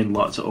has to remain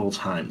locked at all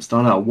times.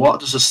 Darnell, what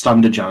does a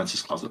standard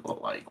janitor's closet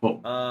look like?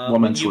 What mental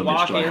image do I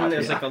have? When you walk in,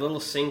 there's like a little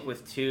sink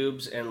with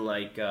tubes and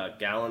like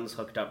gallons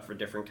hooked up for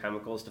different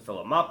chemicals to fill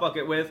a mop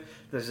bucket with.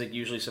 There's like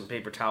usually some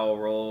paper towel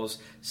rolls,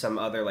 some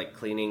other like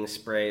cleaning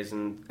sprays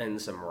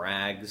and some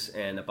rags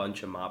and a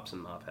bunch of mops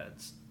and mop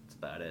heads. That's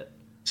about it.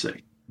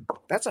 See.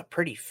 That's a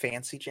pretty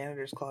fancy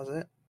janitor's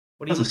closet.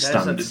 What do you mean? That's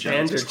a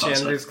standard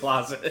janitor's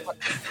closet.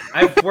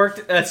 I've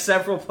worked at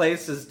several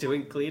places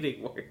doing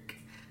cleaning work.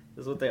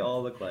 This is what they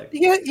all look like.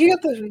 Yeah, you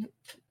got the.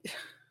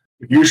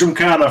 You're some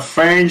kind of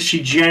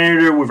fancy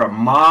janitor with a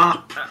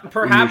mop.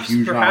 Perhaps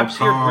your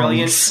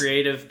brilliant,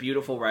 creative,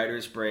 beautiful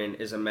writer's brain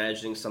is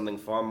imagining something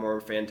far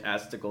more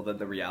fantastical than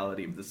the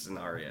reality of the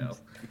scenario.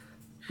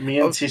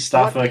 Me and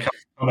T-Staffer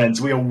comments,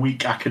 we are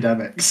weak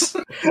academics.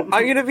 I'm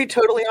going to be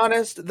totally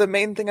honest. The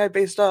main thing I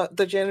based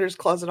the janitor's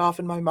closet off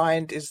in my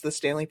mind is the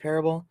Stanley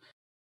Parable.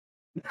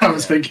 I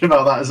was thinking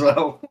about that as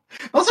well.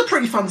 That's a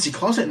pretty fancy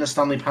closet in the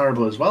Stanley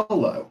Parable as well,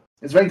 though.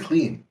 It's very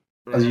clean.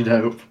 as you'd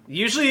hope.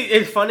 Usually,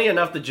 it's funny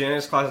enough, the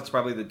janitor's closet's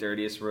probably the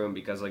dirtiest room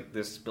because like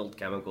there's spilled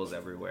chemicals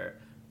everywhere.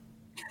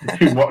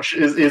 Who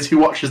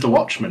watches the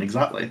Watchmen,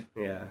 exactly.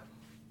 Yeah.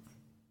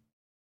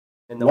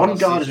 One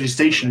guard is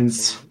stationed in...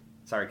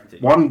 Sorry,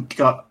 continue.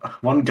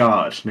 One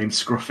guard named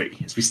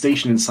Scruffy is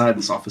stationed inside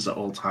this office at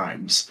all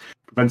times,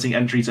 preventing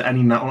entry to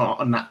any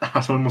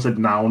I almost said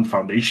noun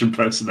Foundation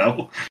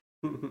personnel.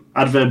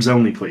 Adverbs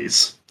only,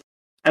 please.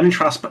 Any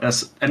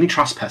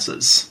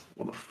trespassers...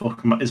 What the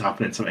fuck is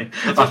happening to me?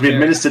 Have to be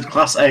administered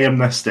Class A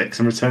amnestics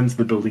and returned to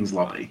the building's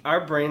lobby.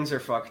 Our brains are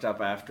fucked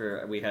up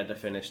after we had to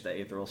finish the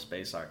Aetheral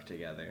Space Arc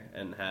together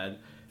and had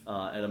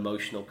an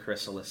emotional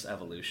chrysalis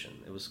evolution.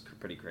 It was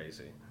pretty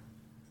crazy.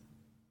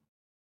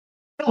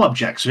 All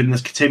objects within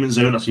this containment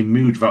zone have to be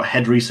moved without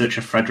head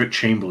researcher Frederick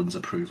Chamberlain's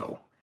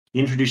approval. The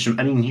introduction of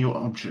any new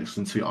objects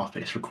into the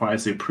office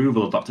requires the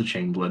approval of Dr.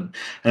 Chamberlain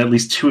and at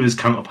least 2 of his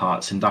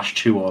counterparts in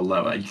 -2 or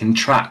lower. You can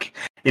track,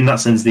 in that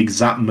sense, the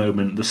exact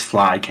moment this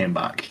fly came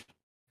back.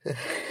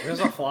 There's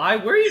a fly?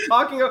 Where are you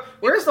talking about?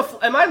 Where's the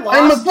am I lost?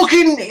 I'm a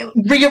fucking...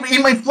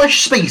 In my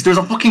flesh space, there's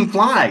a fucking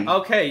fly!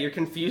 Okay, you're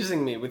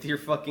confusing me with your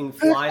fucking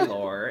fly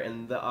lore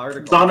and the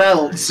article.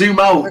 Donnell, zoom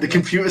out! The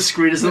computer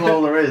screen isn't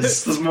all there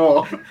is. There's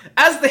more.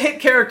 As the hit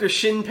character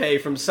Shinpei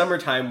from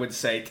Summertime would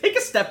say, take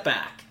a step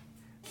back.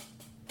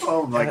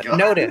 Oh my god.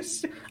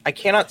 Notice, I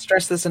cannot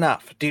stress this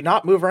enough. Do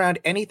not move around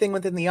anything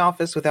within the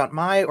office without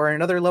my or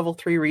another level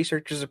 3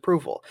 researcher's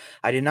approval.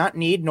 I do not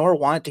need nor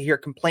want to hear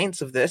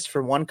complaints of this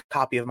from one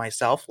copy of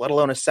myself, let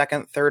alone a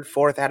second, third,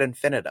 fourth ad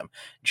infinitum.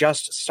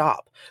 Just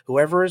stop.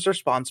 Whoever is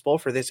responsible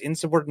for this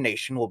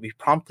insubordination will be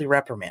promptly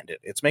reprimanded.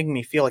 It's making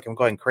me feel like I'm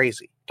going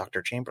crazy.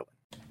 Dr. Chamberlain.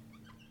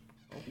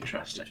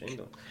 Interesting.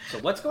 So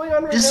what's going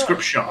on right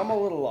Description. now? I'm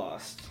a little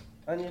lost.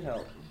 I need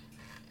help.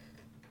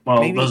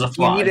 Well, maybe, there's a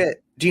fly.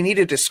 Do you need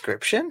a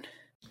description?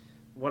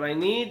 What I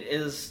need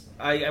is...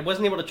 I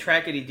wasn't able to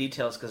track any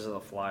details because of the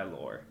fly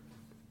lore.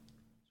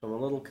 So I'm a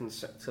little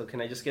concerned. So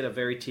can I just get a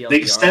very TLDR? The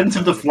extent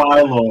of the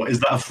fly lore is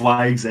that a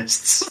fly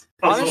exists.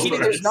 Honestly,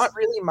 there's not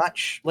really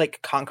much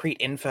concrete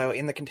info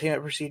in the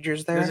containment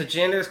procedures there. There's a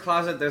janitor's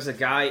closet, there's a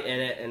guy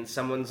in it, and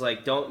someone's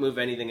like, don't move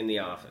anything in the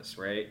office,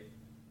 right?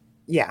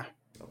 Yeah.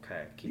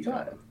 Okay, keep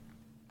going.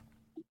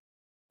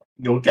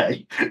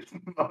 Okay.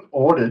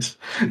 Ordered.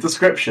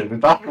 Description.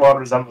 That one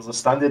resembles a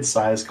standard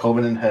size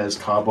Coleman & Hers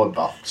cardboard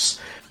box,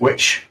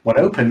 which, when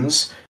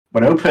opened,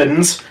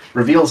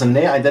 reveals a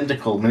near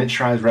identical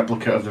miniaturized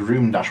replica of the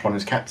room -1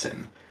 is kept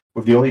in,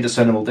 with the only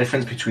discernible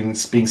difference between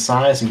being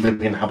size and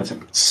living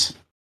inhabitants.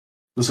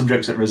 The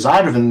subjects that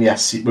reside within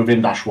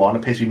within -1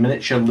 appear to be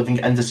miniature living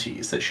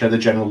entities that share the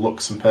general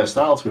looks and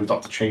personality with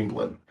Dr.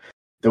 Chamberlain,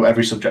 though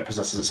every subject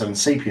possesses its own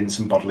sapience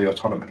and bodily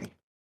autonomy.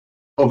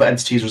 Other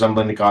entities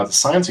resembling the guards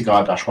assigned to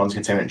Guard -1's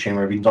containment chamber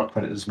have been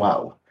documented as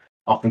well,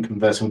 often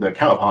conversing with their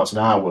counterparts in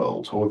our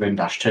world or within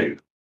 -2.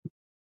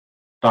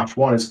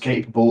 -1 is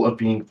capable of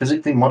being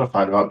physically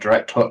modified without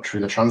direct touch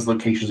through the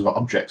translocations of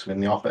objects within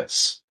the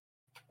office.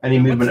 Any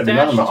movement of an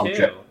inanimate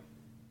object.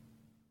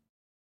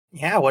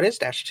 Yeah, what is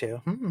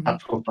 -2?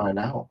 That's what we'll find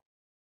out.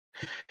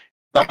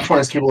 -1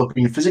 is capable of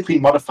being physically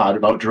modified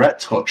without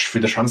direct touch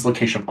through the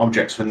translocation of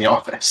objects within the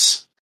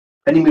office.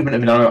 Any movement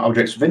of inanimate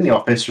objects within the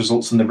office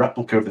results in the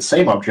replica of the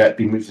same object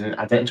being moved in an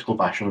identical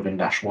fashion within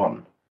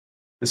 -1.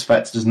 This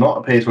effect does not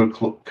appear to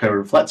occur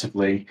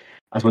reflectively,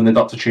 as when the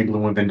Dr.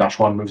 Chamberlain within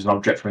 -1 moves an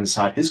object from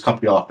inside his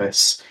copy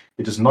office,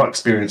 it does not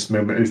experience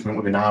movement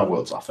within our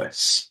world's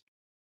office.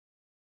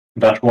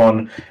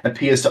 -1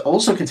 appears to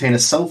also contain a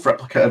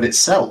self-replica of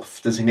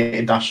itself,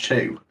 designated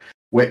 -2,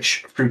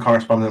 which, through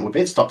correspondence with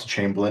its Dr.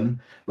 Chamberlain,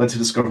 led to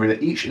the discovery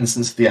that each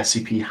instance of the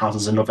SCP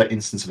houses another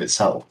instance of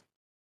itself.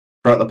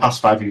 Throughout the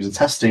past 5 years of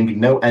testing,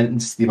 no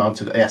end to the amount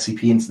of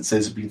SCP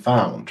instances have been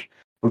found,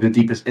 with the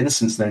deepest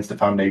instance known to the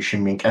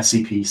Foundation being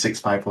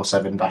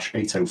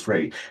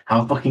SCP-6547-803.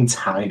 How fucking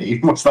tiny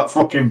must that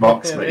fucking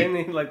box be? They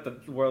need the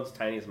world's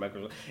tiniest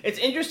microscope. It's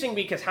interesting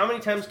because how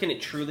many times can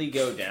it truly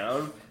go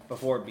down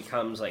before it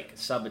becomes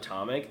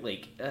subatomic?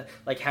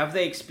 Have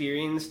they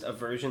experienced a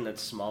version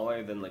that's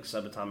smaller than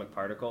subatomic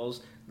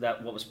particles?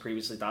 That what was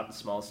previously thought the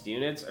smallest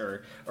units,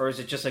 or is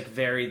it just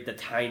the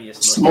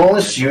tiniest?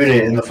 Smallest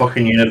unit in the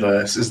fucking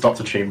universe is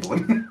Dr.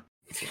 Chamberlain.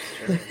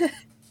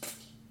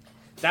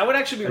 That would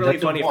actually be really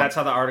funny if that's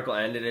how the article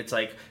ended. It's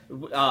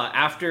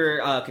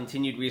after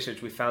continued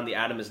research, we found the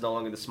atom is no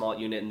longer the small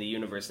unit in the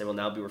universe. They will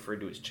now be referred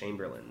to as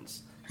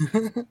Chamberlains.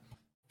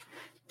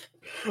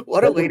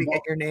 What a way to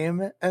get your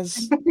name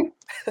as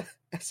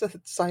a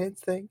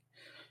science thing.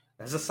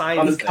 As a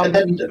science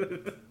thing.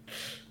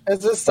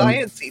 As a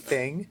sciencey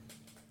thing.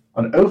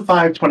 On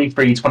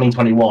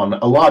 05/23/2021,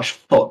 a large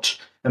foot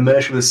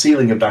emerged from the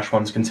ceiling of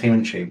 -1's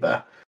containment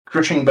chamber,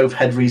 crushing both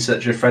head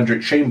researcher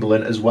Frederick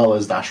Chamberlain as well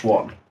as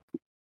 -1,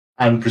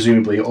 and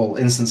presumably all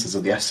instances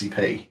of the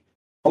SCP.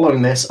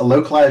 Following this, a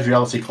localized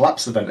reality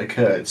collapse event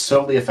occurred,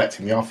 solely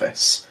affecting the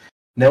office.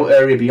 No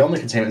area beyond the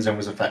containment zone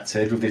was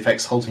affected, with the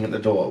effects halting at the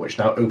door, which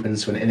now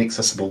opens to an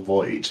inaccessible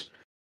void.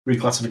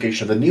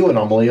 Reclassification of the new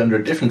anomaly under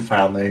a different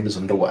file name is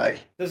underway.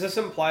 Does this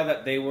imply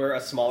that they were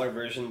a smaller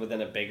version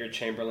within a bigger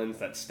Chamberlains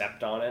that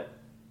stepped on it?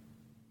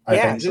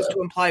 Yeah, just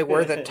to imply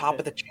we're the top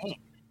of the chain.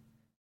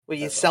 Were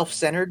you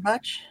self-centered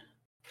much?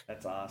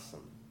 That's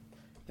awesome.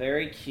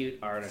 Very cute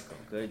article.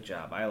 Good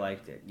job. I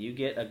liked it. You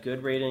get a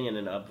good rating and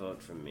an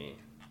upvote from me.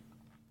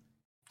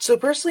 So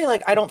personally,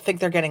 like, I don't think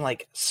they're getting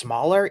like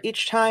smaller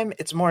each time.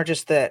 It's more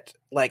just that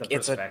like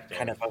it's a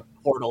kind of a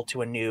portal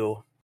to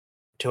another.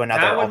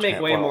 That would make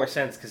way world. more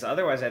sense, because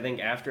otherwise, I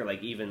think after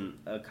like even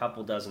a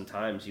couple dozen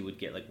times, you would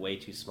get like way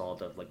too small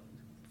to like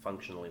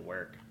functionally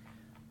work.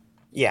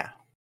 Yeah,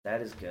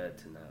 that is good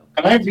to know.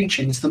 Can I reach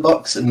into the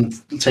box and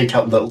take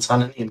out Little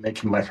Tanny and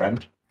make him my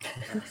friend?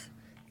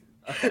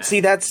 See,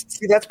 that's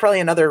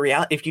probably another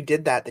reality. If you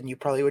did that, then you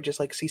probably would just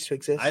like cease to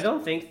exist. I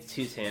don't think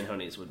two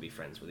Tanhonies would be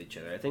friends with each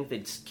other. I think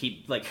they'd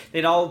keep like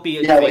they'd all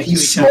be but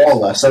he's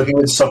smaller, so he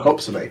would suck up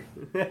to me.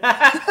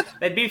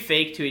 They'd be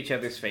fake to each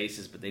other's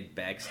faces, but they'd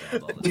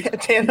backstab all the time.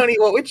 Tanhoney,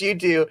 what would you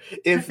do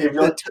if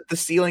the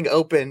ceiling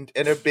opened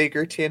and a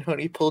bigger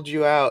Tanhoney pulled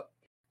you out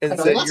and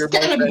said, "You're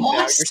my friend now.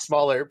 You're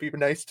smaller. Be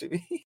nice to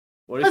me."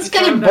 Let's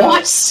get him,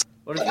 boss.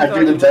 I'd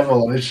be the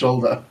devil on his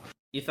shoulder.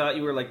 You thought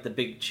you were like the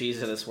big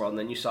cheese of this world, and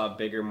then you saw a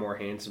bigger, more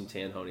handsome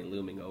Tanhoney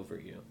looming over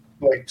you.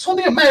 Like, it's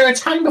only a matter of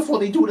time before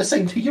they do the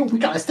same to you. We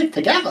gotta stick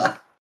together.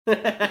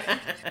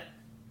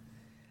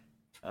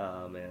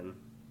 Oh, man.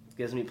 It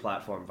gives me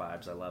platform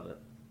vibes. I love it.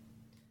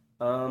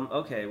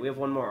 Okay, we have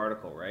one more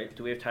article, right?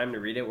 Do we have time to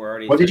read it? We're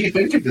already... What did you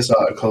think of this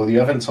article? You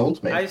haven't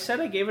told me. I said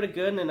I gave it a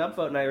good and an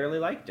upvote, and I really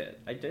liked it.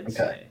 I did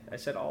say. I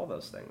said all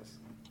those things.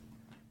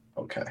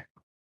 Okay.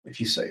 If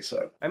you say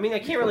so. I mean, I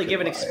can't really give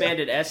an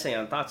expanded essay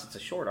on thoughts. It's a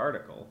short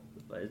article,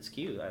 but it's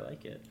cute. I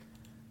like it.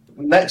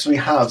 Next, we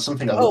have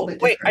something a little bit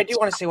different. I do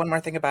want to say one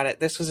more thing about it.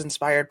 This was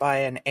inspired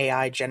by an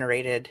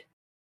AI-generated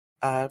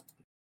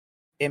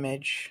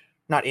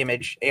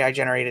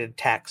AI-generated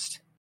text.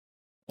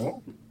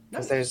 Oh.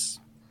 Because there's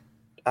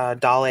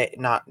whatever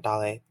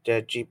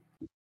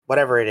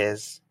it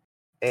is,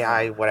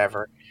 AI,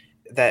 whatever,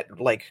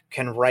 that like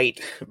can write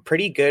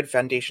pretty good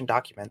foundation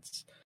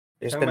documents.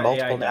 There's been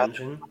multiple now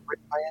written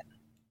by it.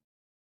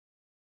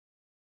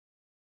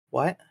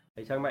 What? Are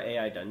you talking about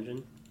AI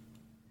Dungeon?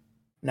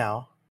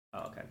 No.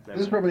 Oh, okay. This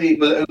is probably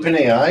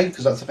OpenAI,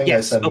 because that's the thing I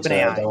sent.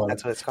 OpenAI,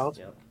 that's what it's called.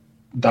 Yep.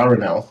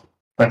 Darrenell.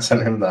 I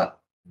sent him that.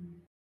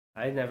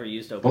 I never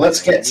used OpenAI. Well,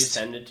 let's get... Can you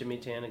send it to me,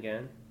 Tan,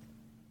 again?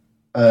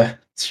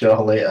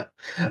 Sure, later.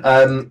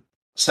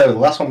 So the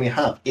last one we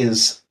have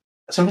is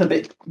something a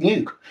bit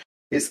new.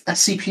 It's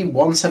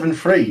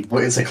SCP-173,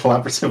 but it's a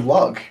collaborative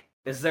log.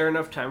 Is there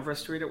enough time for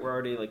us to read it? We're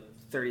already like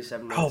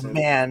 37 minutes in.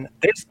 Man,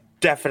 it's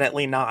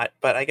definitely not.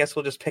 But I guess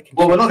we'll just pick.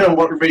 Well, we're not going to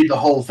want to read the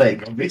whole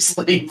thing,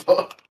 obviously.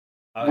 But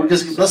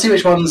let's see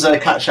which ones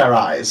catch our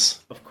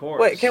eyes. Of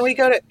course. Wait, can we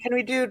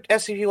do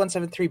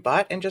SCP-173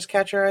 bot and just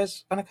catch our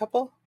eyes on a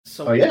couple?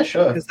 So, yeah,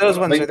 sure. Because those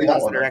ones are the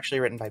ones that are actually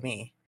written by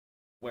me.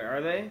 Where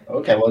are they?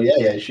 Okay, well,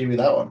 yeah, show me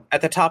that one.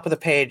 At the top of the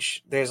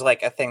page, there's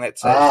like a thing that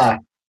says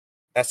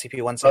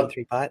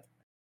SCP-173 bot.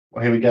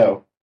 Well, here we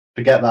go.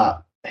 Forget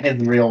that.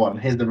 Here's the real one.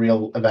 Here's the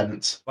real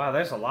event. Wow,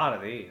 there's a lot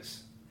of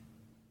these.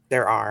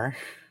 There are.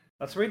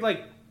 Let's read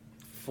like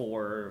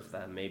 4 of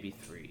them, maybe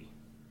 3.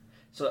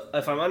 So,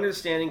 if I'm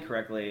understanding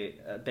correctly,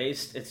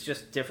 it's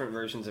just different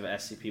versions of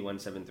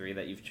SCP-173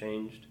 that you've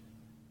changed?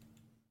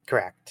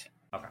 Correct.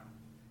 Okay.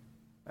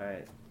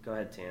 Alright, go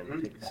ahead,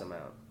 Tan. Pick some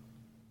out.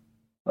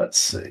 Let's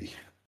see.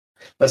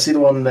 Let's see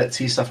the one that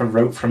T-Stuffer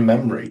wrote from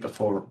memory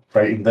before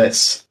writing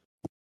this.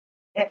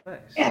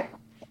 Nice.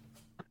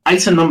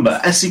 Item number,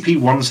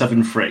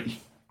 SCP-173.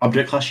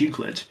 Object class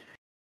Euclid.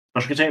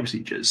 Special containment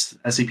procedures.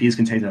 SCP is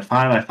contained in a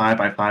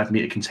 5x5x5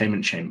 meter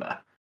containment chamber.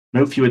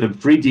 No fewer than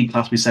 3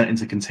 D-class be sent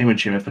into the containment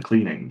chamber for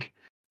cleaning.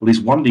 At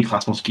least 1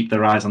 D-class must keep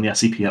their eyes on the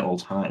SCP at all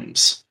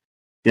times.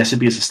 The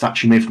SCP is a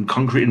statue made from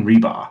concrete and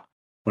rebar.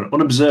 When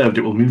unobserved,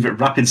 it will move at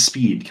rapid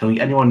speed, killing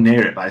anyone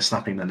near it by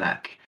snapping the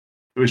neck.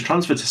 It was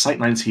transferred to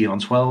Site-19 on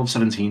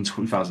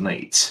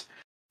 12/17/2008.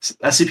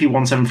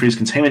 SCP-173's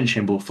containment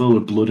chamber will fill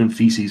with blood and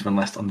feces when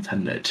left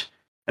untended.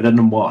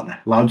 Addendum 1.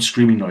 Loud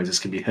screaming noises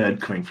can be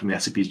heard coming from the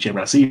SCP's chamber.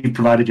 I see you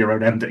provided your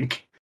own ending.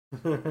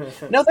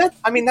 No,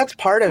 that's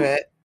part of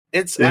it.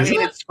 It's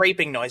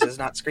scraping noises,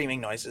 not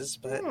screaming noises,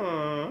 but...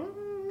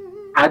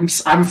 I'm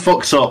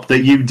fucked up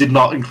that you did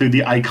not include the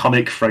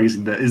iconic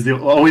phrasing that is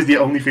always the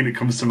only thing that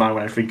comes to mind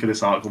when I think of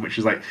this article, which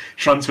is like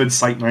transferred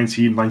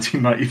Site-19,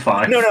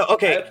 1995. No,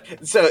 okay.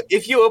 So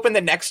if you open the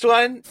next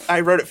one,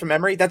 I wrote it from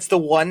memory. That's the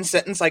one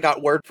sentence I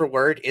got word for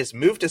word is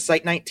move to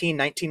Site-19,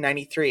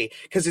 1993,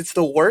 because it's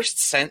the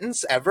worst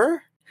sentence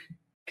ever.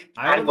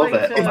 I love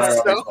it.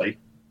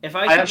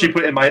 I actually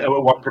put in my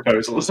one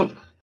proposals.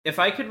 If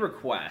I could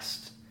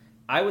request,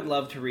 I would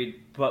love to read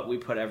what we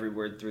put every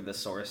word through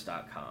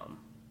thesaurus.com.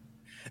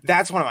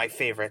 That's one of my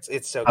favorites.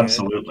 It's so good.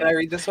 Absolutely. Can I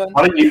read this one?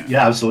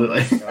 Yeah,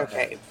 absolutely.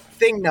 Okay.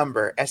 Thing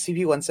number,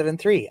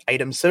 SCP-173.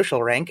 Item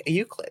social rank, a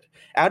Euclid.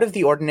 Out of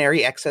the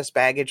ordinary excess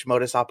baggage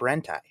modus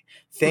operandi.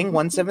 Thing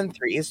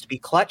 173 is to be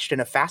clutched in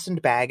a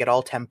fastened bag at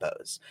all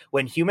tempos.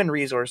 When human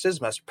resources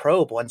must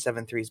probe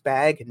 173's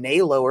bag,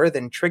 nay lower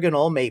than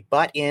trigonal may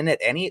butt in at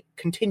any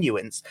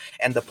continuance,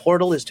 and the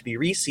portal is to be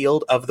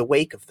resealed of the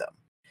wake of them.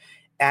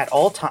 At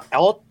all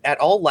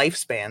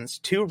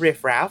lifespans, 2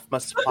 riffraff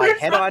must supply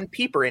head-on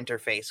peeper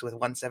interface with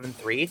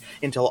 173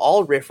 until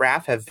all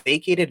riffraff have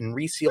vacated and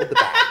resealed the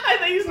bag.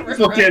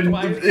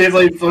 It's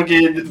like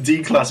fucking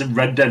D-Class in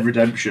Red Dead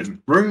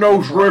Redemption. Bring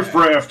those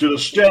riffraff to the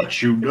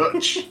statue,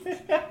 Dutch.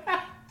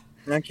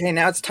 Okay,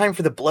 now it's time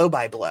for the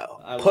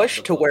blow-by-blow.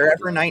 Push to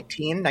wherever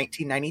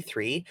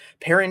 1993.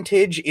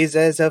 Parentage is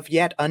as of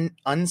yet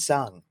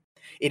unsung.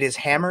 It is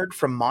hammered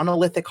from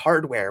monolithic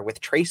hardware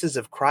with traces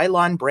of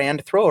Krylon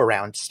brand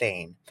throw-around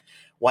stain.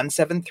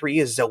 173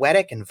 is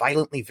zoetic and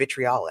violently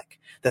vitriolic.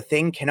 The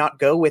thing cannot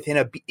go within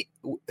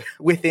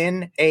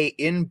a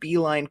in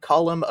beeline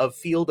column of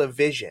field of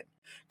vision.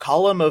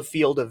 Column of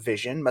field of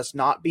vision must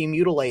not be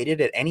mutilated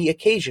at any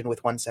occasion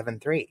with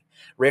 173.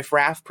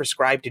 Riffraff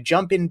prescribed to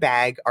jump in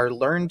bag are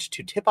learned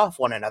to tip off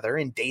one another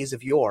in days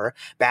of yore,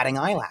 batting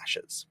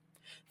eyelashes.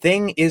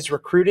 Thing is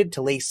recruited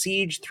to lay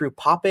siege through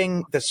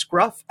popping the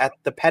scruff at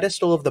the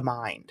pedestal of the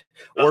mind.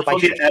 Or by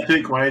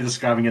epic way of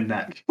describing a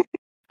neck.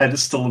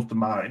 Pedestal of the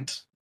mind.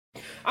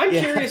 I'm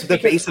curious the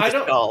because base of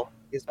the skull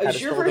is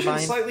your version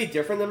slightly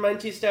different than mine,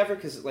 T. Stafford?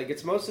 Because like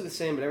it's mostly the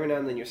same, but every now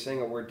and then you're saying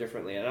a word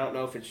differently. And I don't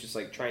know if it's just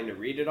like trying to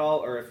read it all,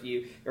 or if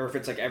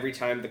it's like every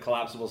time the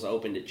collapsible's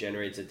opened, it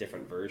generates a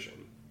different version.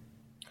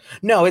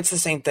 No, it's the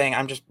same thing.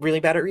 I'm just really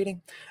bad at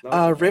reading.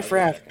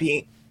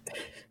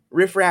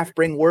 Riffraff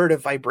bring word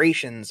of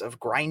vibrations of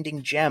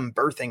grinding gem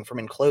birthing from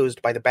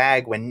enclosed by the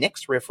bag when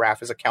Nick's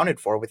riffraff is accounted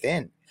for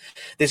within.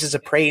 This is a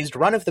praised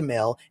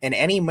run-of-the-mill, and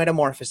any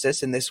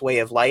metamorphosis in this way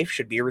of life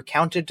should be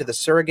recounted to the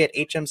surrogate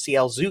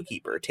HMCL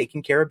zookeeper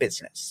taking care of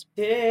business.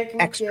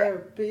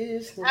 Extra.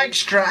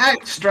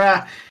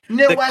 Extra.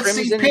 New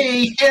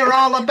SCP, hear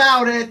all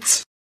about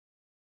it.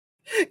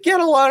 Get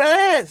a load of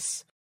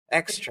this.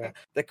 Extra.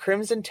 The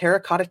crimson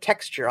terracotta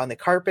texture on the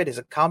carpet is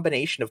a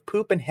combination of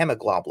poop and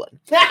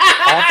hemoglobin.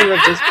 Author of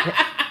this...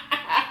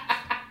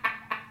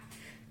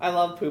 I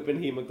love poop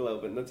and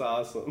hemoglobin. That's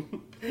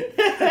awesome.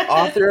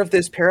 Author of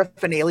this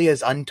paraphernalia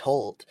is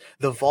untold.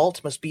 The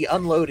vault must be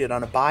unloaded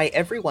on a buy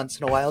every once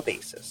in a while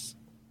basis.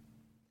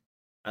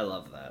 I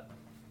love that.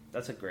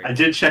 That's a great... I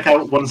did check out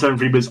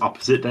 173, but it's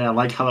opposite day. I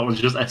like how that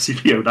one's just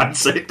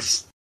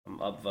SCP-096. I'm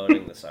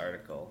upvoting this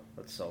article.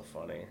 That's so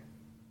funny.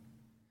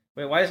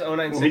 Wait, why is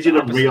 096 we did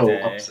a real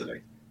day? opposite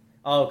day.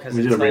 Oh, because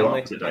we it's did a real only...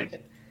 opposite day.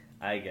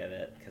 I get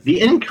it.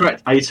 The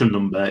incorrect item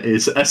number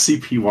is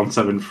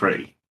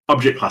SCP-173.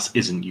 Object class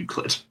isn't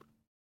Euclid.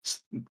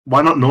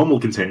 Why not normal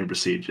container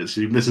procedures?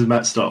 This is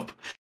messed up.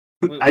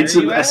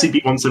 Item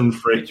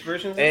SCP-173. Which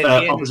version is it?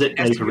 Opposite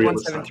day for real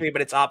this time. SCP-173,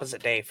 but it's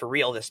opposite day for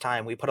real this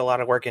time. We put a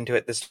lot of work into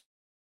it this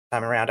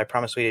time around. I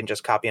promise we didn't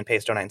just copy and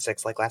paste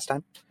 096 like last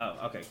time. Oh,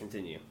 okay,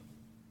 continue.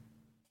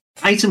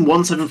 Item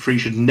 173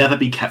 should never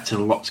be kept in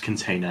a locked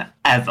container,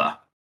 ever.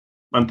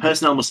 When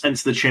personnel must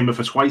enter the chamber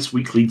for twice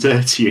weekly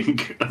dirtying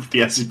of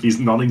the SCP's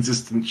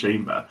non-existent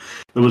chamber,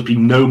 there must be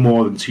no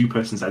more than 2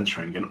 persons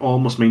entering, and all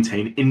must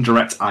maintain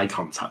indirect eye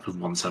contact with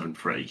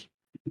 173.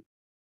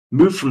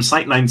 Moved from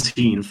Site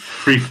 19,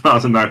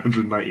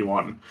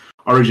 3991.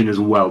 Origin is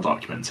well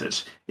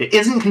documented. It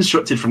isn't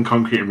constructed from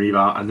concrete and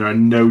rebar, and there are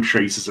no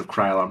traces of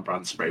Krylon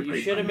brand spray paint.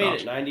 You should have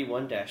made it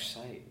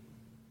 91-site.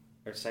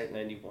 Or Site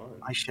 91.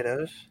 I should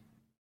have.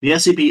 The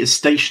SCP is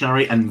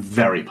stationary and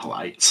very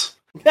polite.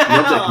 The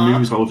object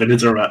moves while within a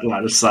direct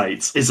line of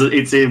sight. It's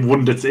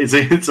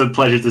a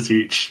pleasure to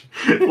teach.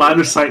 Line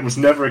of sight must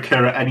never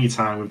occur at any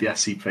time with the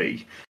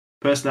SCP.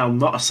 Personnel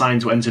not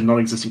assigned to enter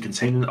non-existent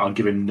container are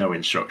given no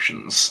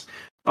instructions.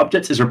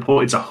 Object is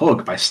reported to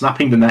hug by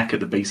snapping the neck at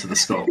the base of the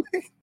skull.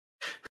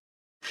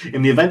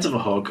 In the event of a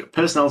hug,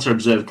 personnel to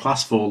observe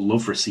Class 4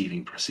 love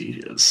receiving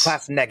procedures.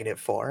 Class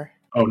 -4.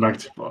 Oh,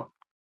 -4.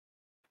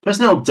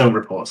 Personnel don't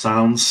report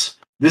sounds.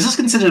 This is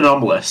considered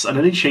anomalous, and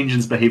any change in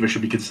its behaviour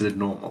should be considered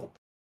normal.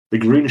 The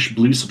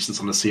greenish-blue substance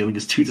on the ceiling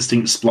is 2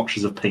 distinct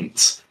splotches of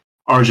paint.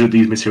 Origin of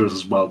these materials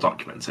is well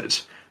documented.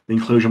 The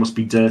enclosure must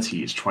be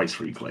dirty twice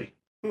weekly.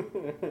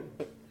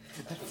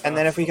 And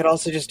then if we could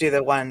also just do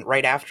the one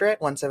right after it,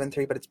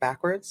 173, but it's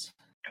backwards.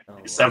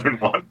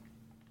 7-1.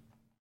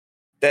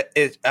 That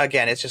is,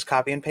 again, it's just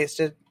copy and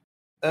pasted.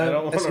 I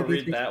don't want to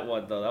read that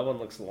one, though. That one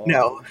looks long.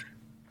 No.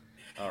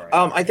 All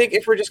right. I think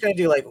if we're just going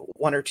to do like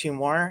 1 or 2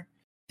 more,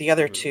 the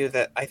other 2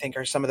 that I think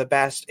are some of the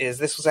best is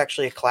this was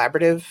actually a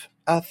collaborative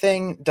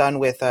thing done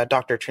with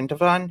Dr.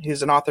 Trintavan,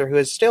 who's an author who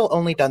has still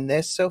only done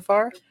this so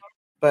far,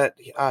 but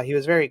he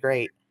was very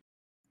great.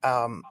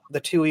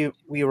 The 2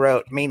 we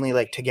wrote mainly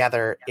like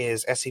together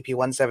is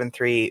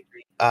SCP-173,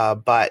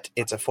 but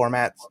it's a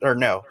format, or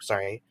no,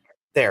 sorry.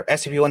 There,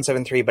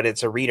 SCP-173, but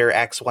it's a Reader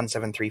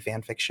X-173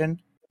 fanfiction.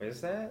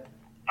 Is that?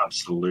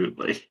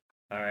 Absolutely.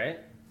 All right.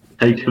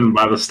 Taken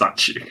by the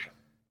statue.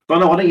 Oh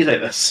no, why don't you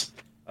take this?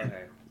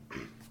 Okay.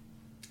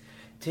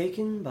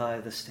 Taken by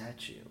the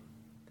statue.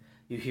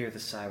 You hear the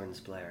sirens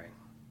blaring.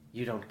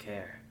 You don't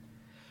care.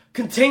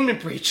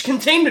 Containment breach!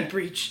 Containment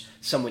breach!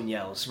 Someone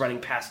yells, running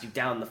past you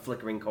down the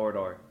flickering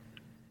corridor.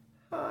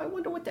 I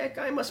wonder what that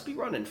guy must be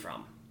running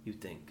from, you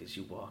think as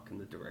you walk in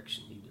the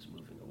direction he was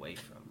moving away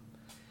from.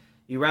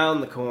 You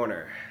round the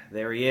corner.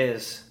 There he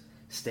is,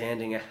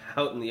 standing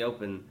out in the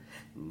open,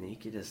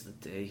 naked as the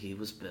day he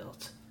was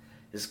built.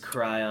 His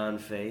cryon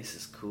face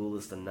as cool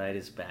as the night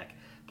is black.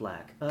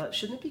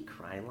 Shouldn't it be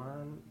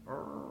Krylon?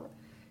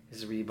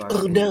 His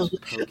rebar nails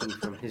poking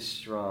from his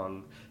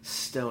strong,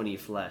 stony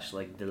flesh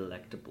like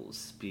delectable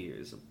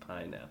spears of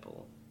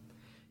pineapple.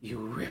 You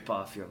rip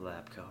off your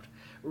lab coat,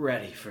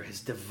 ready for his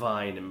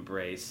divine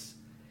embrace.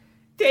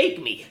 Take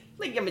me!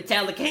 Lay your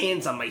metallic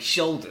hands on my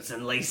shoulders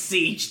and lay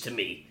siege to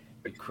me!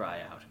 You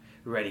cry out,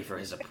 ready for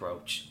his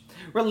approach.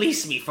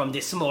 Release me from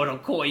this mortal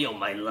coil,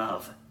 my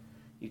love!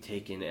 You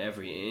take in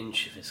every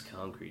inch of his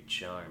concrete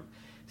charm,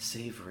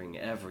 savoring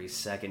every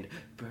second,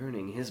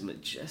 burning his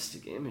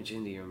majestic image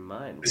into your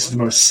mind. This is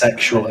the most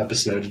sexual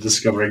episode of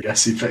Discovering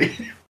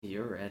SCP.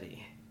 You're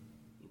ready.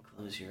 You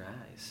close your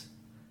eyes.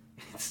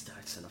 It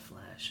starts in a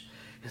flash.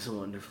 His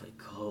wonderfully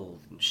cold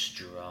and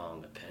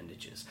strong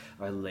appendages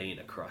are laying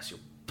across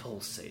your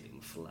pulsating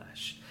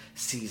flesh,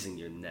 seizing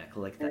your neck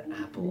like the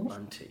apple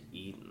unto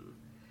Eden.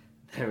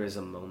 There is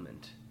a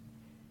moment.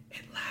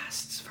 It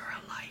lasts for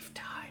a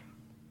lifetime.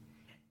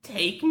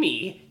 Take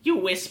me, you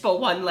whisper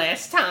one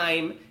last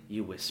time.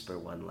 You whisper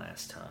one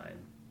last time.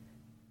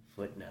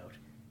 Footnote,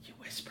 you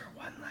whisper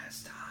one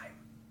last time.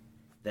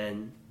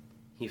 Then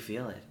you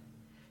feel it.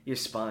 Your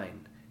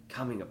spine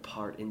coming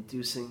apart,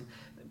 inducing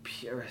the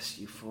purest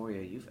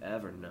euphoria you've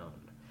ever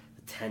known.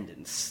 The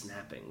tendons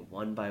snapping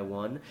one by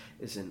one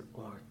is an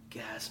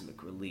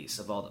orgasmic release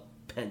of all the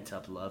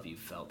pent-up love you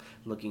felt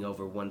looking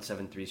over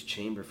 173's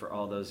chamber for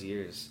all those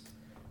years.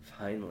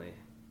 Finally,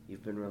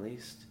 you've been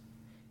released.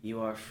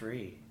 You are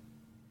free.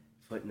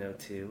 Footnote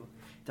 2.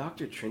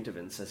 Dr.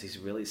 Trintivan says he's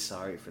really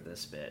sorry for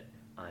this bit.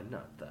 I'm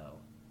not, though.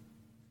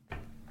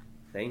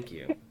 Thank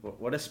you.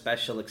 What a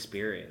special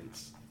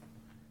experience.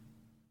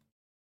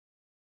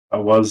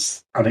 That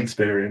was an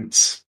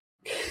experience.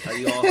 Are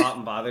you all hot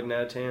and bothered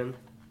now, Tan?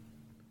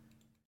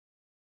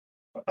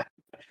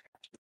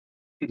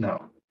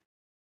 No.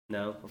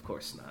 No, of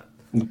course not.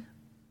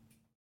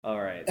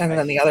 All right. And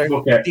then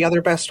the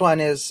other best one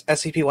is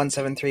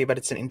SCP-173, but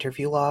it's an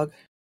interview log.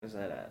 Where's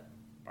that at?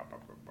 I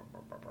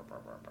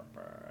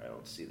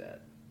don't see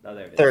that. Oh,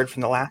 there it is. Third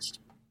from the last.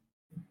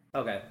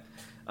 Okay.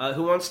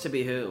 Who wants to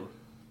be who?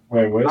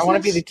 Wait, I want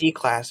to be the D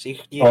class.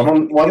 Why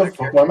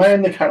am I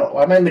in the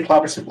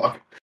collaborative log?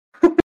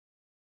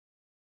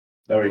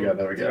 There we go.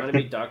 Do you want to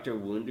be Dr.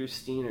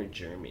 Wunderstein or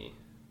Jeremy?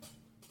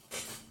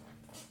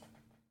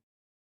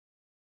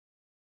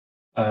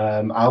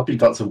 I'll be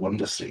Dr.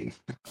 Wunderstein.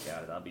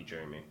 Yeah, I'll be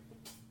Jeremy.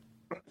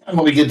 I'm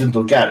going to get into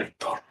Bulgarian.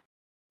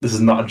 This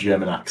is not a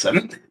German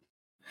accent.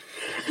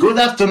 Good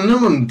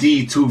afternoon,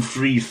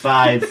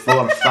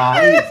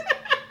 D23545.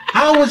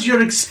 How was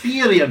your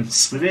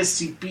experience with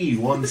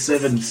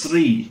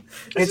SCP-173?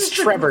 It's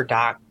Trevor,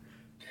 Doc.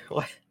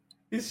 What?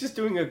 He's just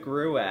doing a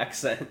Gru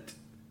accent.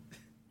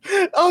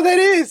 Oh, that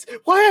is!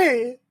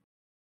 Why?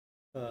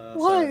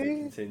 Why?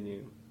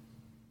 Continue.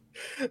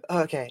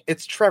 Okay,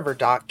 it's Trevor,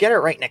 Doc. Get it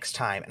right next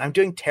time. And I'm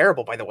doing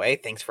terrible, by the way.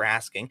 Thanks for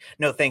asking.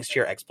 No thanks to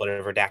your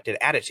expletive redacted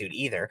attitude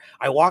either.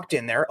 I walked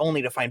in there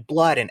only to find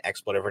blood and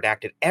expletive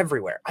redacted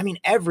everywhere. I mean,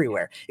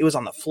 everywhere. It was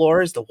on the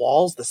floors, the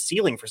walls, the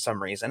ceiling for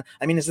some reason.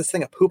 I mean, is this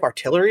thing a poop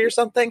artillery or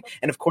something?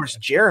 And of course,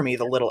 Jeremy,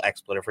 the little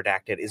expletive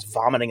redacted, is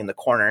vomiting in the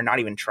corner, not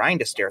even trying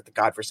to stare at the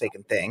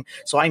godforsaken thing.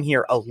 So I'm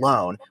here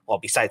alone. Well,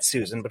 besides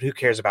Susan, but who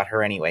cares about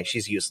her anyway?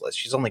 She's useless.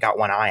 She's only got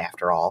one eye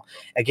after all.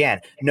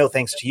 Again, no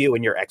thanks to you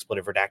and your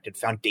expletive redacted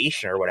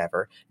foundation or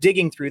whatever,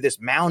 digging through this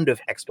mound of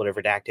expletive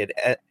redacted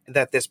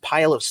that this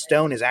pile of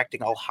stone is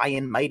acting all high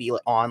and mighty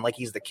on, like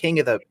he's the king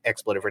of the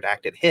expletive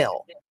redacted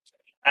hill.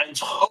 And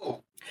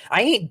so,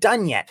 I ain't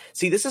done yet.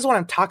 See, this is what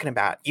I'm talking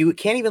about. You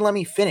can't even let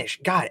me finish.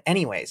 God,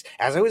 anyways,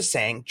 as I was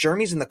saying,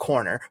 Jeremy's in the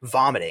corner,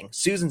 vomiting.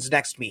 Susan's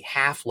next to me,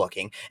 half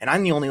looking, and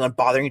I'm the only one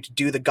bothering to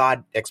do the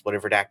god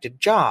expletive redacted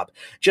job.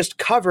 Just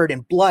covered in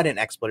blood and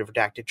expletive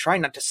redacted,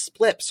 trying not to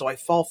split, so I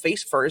fall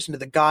face first into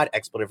the god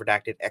expletive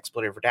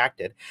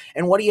redacted.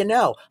 And what do you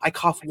know? I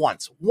cough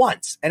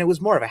once, and it was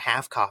more of a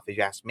half cough if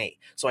you ask me.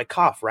 So I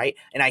cough, right?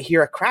 And I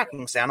hear a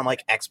cracking sound. I'm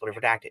like, expletive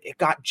redacted. It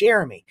got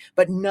Jeremy.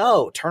 But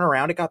no, turn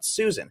around, it got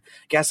Susan.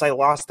 Guess I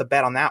lost the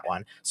bet on that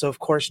one. So of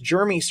course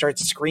Jeremy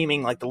starts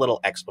screaming like the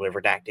little expletive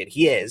redacted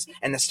he is,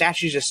 and the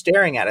statue's just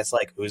staring at us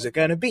like, who's it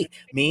gonna be?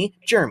 Me,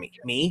 Jeremy.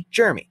 Me,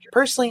 Jeremy.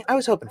 Personally, I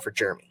was hoping for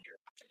Jeremy.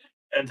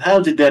 And how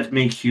did that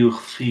make you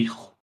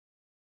feel?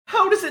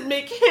 How does it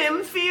make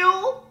him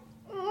feel?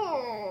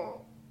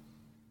 Oh.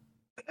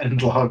 And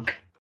log.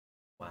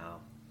 Wow.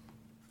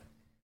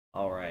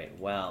 Alright,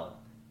 well,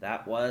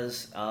 that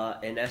was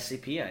an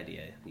SCP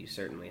idea you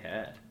certainly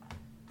had.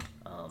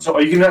 So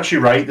are you going to actually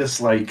write this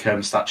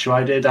statue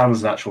idea down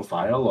as an actual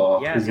file,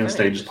 or yeah, is it going to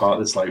stay just part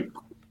of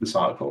this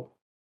article?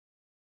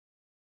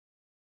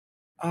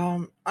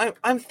 I'm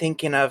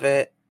thinking of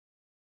it.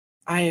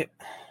 I'm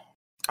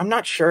I'm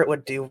not sure it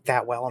would do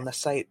that well on the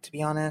site, to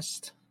be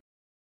honest.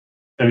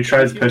 Have you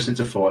tried posting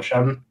to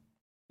 4chan?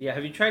 Yeah,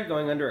 have you tried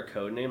going under a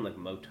code name like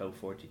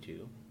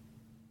Moto42?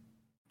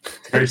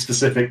 Very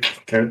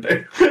specific code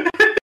name.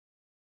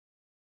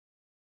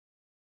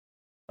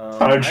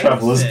 Time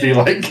travelers be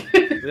like.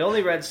 We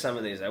only read some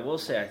of these. I will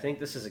say, I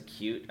think this is a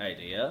cute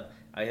idea.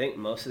 I think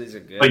most of these are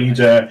good.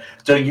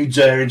 Don't you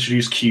dare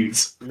introduce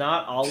cute.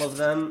 Not all of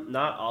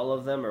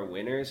them are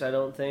winners, I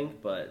don't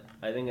think, but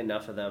I think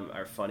enough of them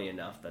are funny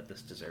enough that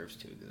this deserves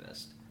to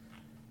exist.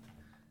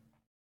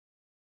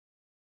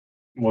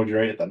 What would you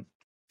rate it then?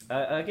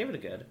 I gave it a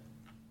good.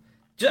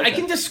 Okay. I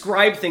can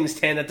describe things,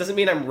 Tan. That doesn't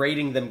mean I'm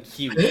rating them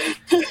cute.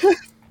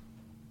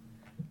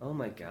 Oh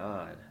my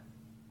god.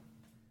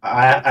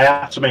 I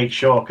have to make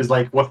sure, because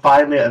like we're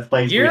finally at a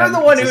place. You're the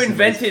one who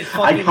invented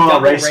fucking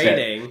double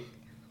rating.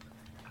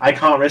 I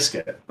can't risk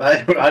it.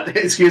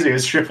 Excuse me,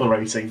 it's triple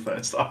rating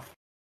first off.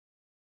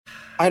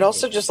 I'd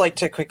also just like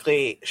to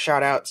quickly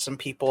shout out some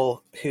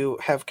people who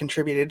have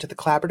contributed to the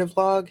collaborative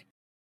log.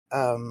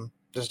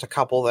 Just a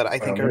couple that I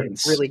think are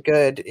really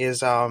good is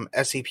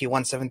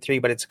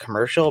SCP-173, but it's a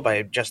commercial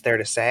by Just There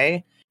to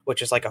Say,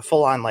 which is like a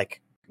full-on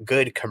like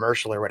good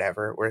commercial or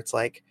whatever, where it's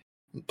like,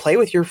 play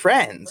with your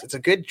friends. It's a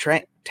good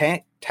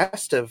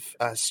test of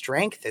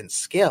strength and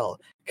skill,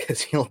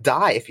 because you'll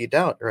die if you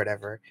don't, or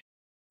whatever.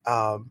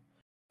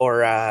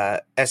 Or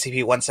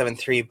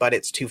SCP-173, but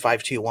it's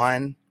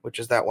 2521, which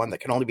is that one that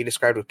can only be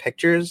described with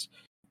pictures,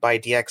 by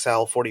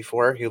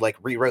DXL44, who like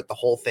rewrote the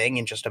whole thing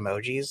in just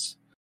emojis.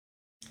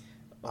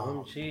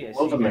 Oh, gee.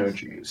 Love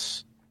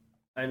emojis.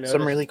 I noticed,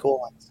 some really cool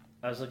ones.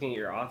 I was looking at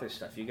your author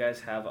stuff. You guys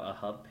have a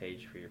hub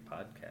page for your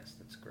podcast.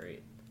 That's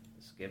great.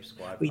 The Skip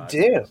Squad we podcast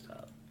do.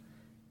 Hub.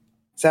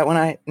 Is that when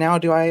I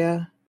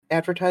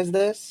advertise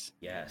this?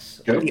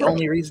 Yes. The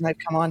only reason I've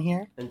come on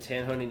here? And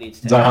Tanhoney needs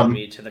to add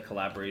me to the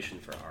collaboration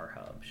for our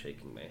hub.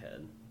 Shaking my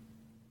head.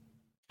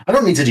 I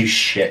don't need to do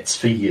shit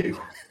for you.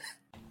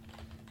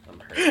 I'm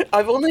hurt.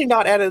 I've only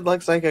not added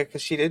Luxika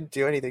because she didn't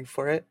do anything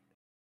for it.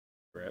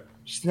 Rip.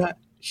 She's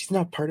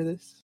not part of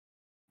this.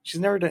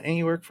 She's never done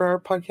any work for our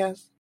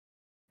podcast.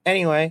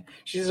 Anyway,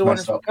 she's a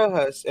wonderful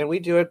co-host, and we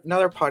do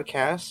another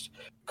podcast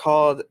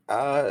called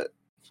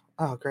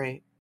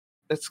great.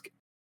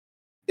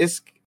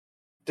 It's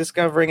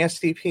Discovering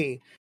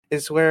SCP.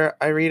 Is where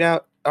I read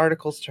out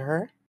articles to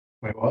her.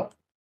 Wait, what?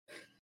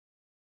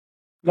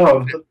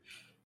 No,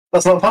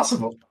 that's not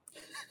possible.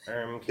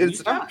 Can you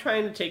stop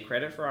trying to take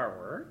credit for our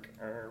work?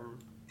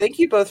 Thank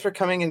you both for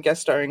coming and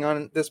guest starring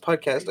on this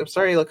podcast. I'm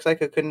sorry it looks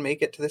like I couldn't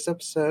make it to this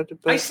episode.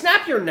 But... I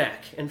snap your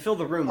neck and fill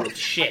the room with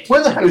shit.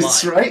 We're the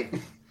hosts, right?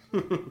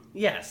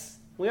 Yes,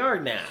 we are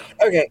now.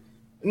 Okay.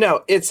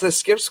 No, it's the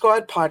Skip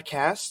Squad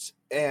podcast,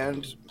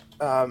 and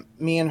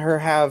me and her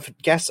have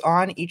guests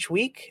on each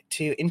week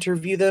to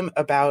interview them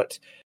about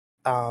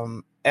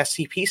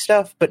SCP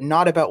stuff, but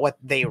not about what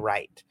they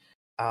write.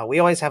 We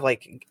always have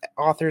like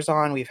authors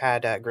on. We've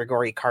had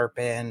Grigori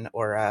Karpin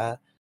or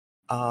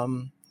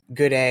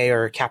Good A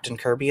or Captain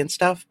Kirby and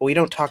stuff, but we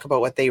don't talk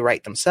about what they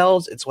write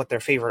themselves. It's what their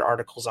favorite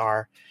articles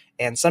are,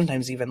 and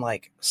sometimes even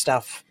like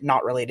stuff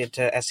not related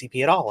to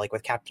SCP at all. Like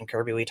with Captain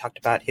Kirby, we talked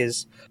about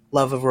his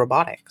love of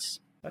robotics.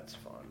 That's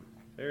fun.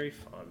 Very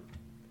fun.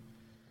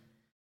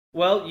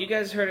 Well, you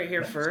guys heard it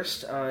here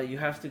first. You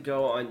have to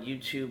go on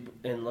YouTube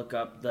and look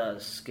up the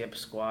Skip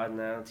Squad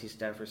now. T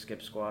stands for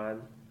Skip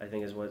Squad, I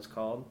think is what it's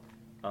called.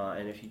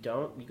 And if you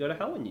don't, you go to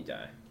hell when you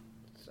die.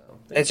 So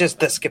it's just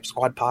the Skip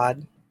Squad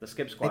pod. The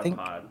Skip Squad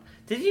pod.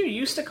 Did you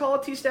used to call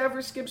it T staff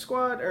for Skip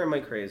Squad, or am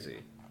I crazy?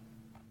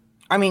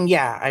 I mean,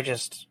 yeah, I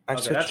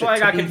okay, that's why I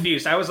got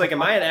confused. I was like,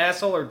 am I an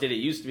asshole, or did it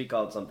used to be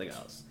called something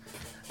else?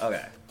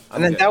 Okay.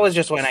 And then that was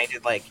just when I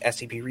did like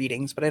SCP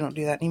readings, but I don't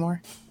do that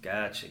anymore.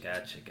 Gotcha.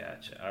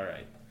 All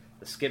right.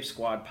 The Skip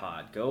Squad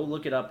pod. Go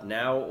look it up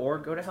now, or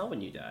go to hell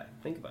when you die.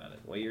 Think about it.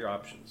 Weigh your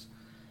options.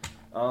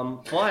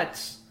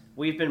 But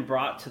we've been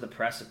brought to the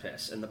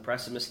precipice, and the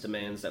precipice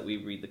demands that we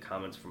read the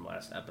comments from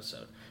last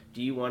episode.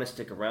 Do you want to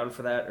stick around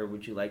for that, or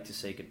would you like to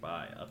say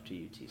goodbye? Up to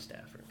you, T.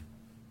 Stafford.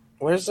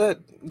 Where's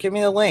it? Give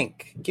me the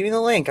link.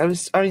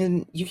 I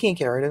mean, you can't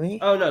get rid of me.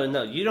 Oh,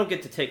 no. You don't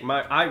get to take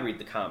I read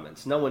the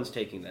comments. No one's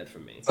taking that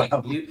from me.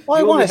 You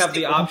I only have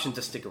the option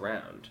to stick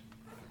around.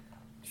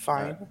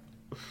 Fine.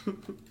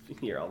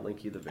 Here, I'll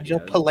link you the video.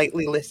 You'll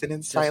politely listen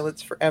in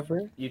silence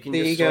forever. You can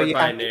just sort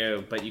by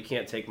new, but you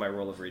can't take my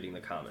role of reading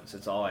the comments.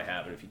 It's all I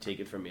have, and if you take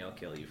it from me, I'll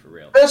kill you for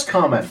real. There's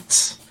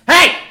comments.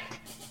 Hey!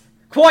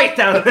 Quiet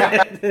down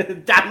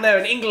there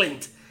in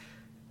England.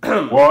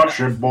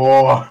 Watch it,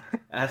 boy.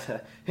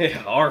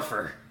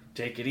 Arthur,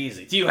 take it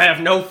easy. Do you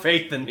have no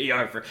faith in me,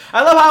 Arthur?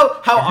 I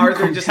love how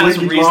Arthur just has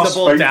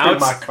reasonable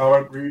doubts.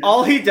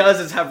 All he does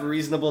is have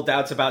reasonable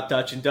doubts about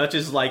Dutch, and Dutch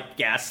is like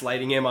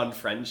gaslighting him on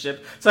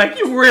friendship. It's like,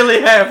 you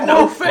really have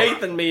no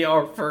faith in me,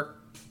 Arthur.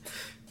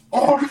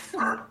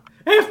 Arthur.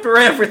 After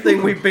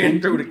everything we've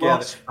been through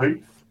together.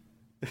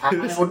 I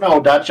don't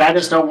know, Dutch. I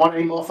just don't want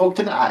any more folk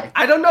to die.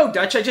 I don't know,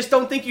 Dutch. I just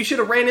don't think you should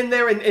have ran in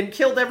there and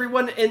killed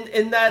everyone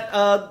in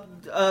that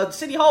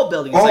City Hall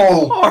building.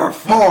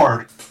 It's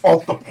part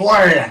of the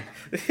plan.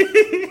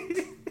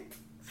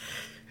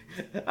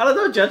 I don't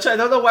know, Judge. I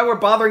don't know why we're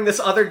bothering this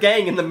other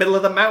gang in the middle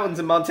of the mountains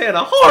in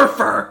Montana.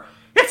 Horfur!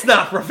 It's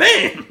not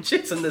revenge.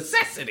 It's a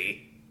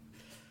necessity.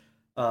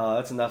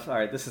 That's enough. All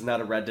right, this is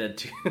not a Red Dead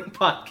 2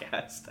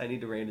 podcast. I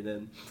need to rein it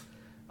in.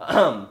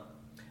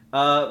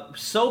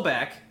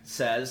 Sobek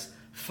says,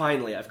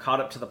 finally, I've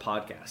caught up to the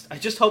podcast. I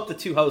just hope the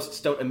two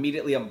hosts don't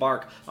immediately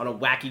embark on a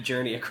wacky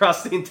journey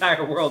across the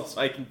entire world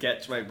so I can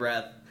catch my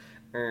breath.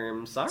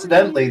 Sorry.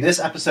 Incidentally, this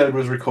episode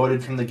was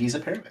recorded from the Giza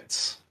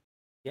Pyramids.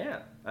 Yeah,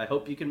 I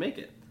hope you can make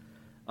it.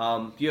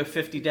 You have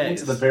 50 days.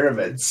 Into the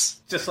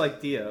pyramids. Just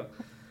like Dio.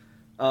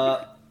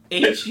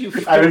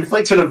 I've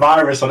inflicted a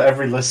virus on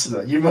every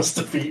listener. You must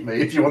defeat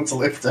me if you want to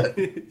lift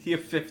it. You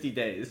have 50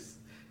 days.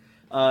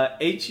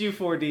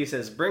 HU4D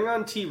says, bring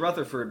on T.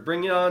 Rutherford,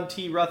 bring on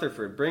T.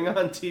 Rutherford, bring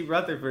on T.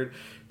 Rutherford,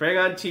 bring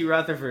on T.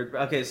 Rutherford.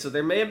 Okay, so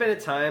there may have been a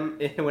time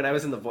when I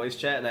was in the voice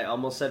chat and I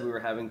almost said we were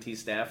having T.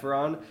 Staffer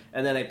on,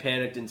 and then I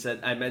panicked and said,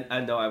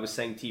 I was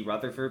saying T.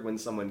 Rutherford when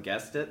someone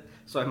guessed it,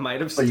 so I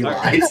might have started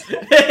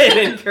an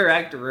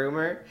incorrect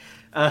rumor.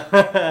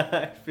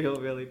 I feel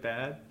really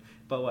bad,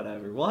 but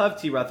whatever. We'll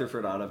have T.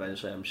 Rutherford on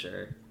eventually, I'm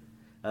sure.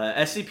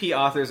 SCP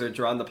authors are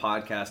drawn to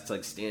podcasts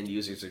like stand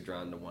users are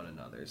drawn to one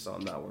another, so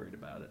I'm not worried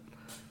about it.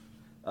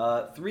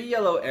 3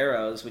 Yellow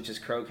Arrows, which is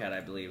Crowcat,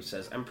 I believe,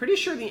 says, I'm pretty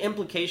sure the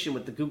implication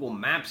with the Google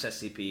Maps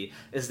SCP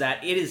is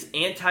that it is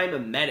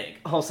anti-memetic.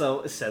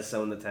 Also, it says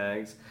so in the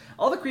tags.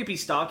 All the creepy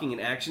stalking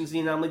and actions the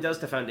anomaly does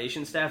to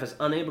Foundation staff is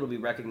unable to be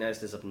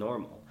recognized as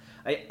abnormal.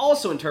 I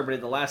also interpreted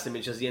the last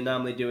image as the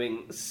anomaly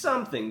doing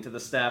something to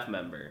the staff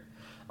member.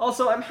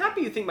 Also, I'm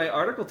happy you think my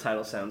article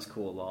title sounds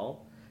cool,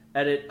 lol.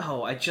 Edit.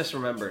 Oh, I just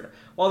remembered.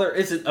 While there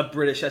isn't a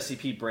British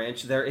SCP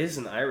branch, there is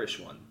an Irish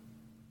one.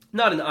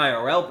 Not an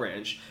IRL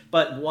branch,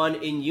 but one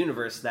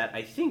in-universe that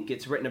I think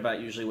gets written about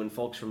usually when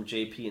folks from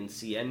JP and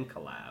CN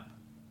collab.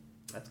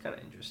 That's kind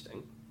of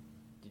interesting.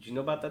 Did you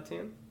know about that,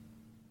 Tan?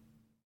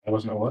 I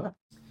wasn't aware.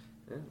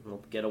 Yeah,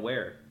 well, get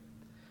aware.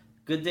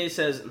 Good Day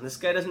says, this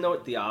guy doesn't know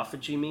what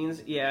theophagy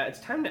means? Yeah, it's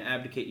time to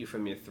abdicate you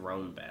from your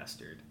throne,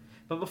 bastard.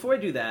 But before I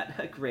do that,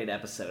 a great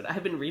episode.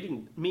 I've been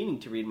meaning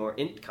to read more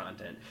int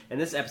content,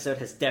 and this episode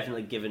has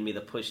definitely given me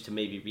the push to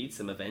maybe read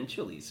some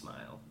eventually,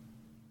 Smile.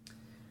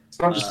 It's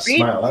not just a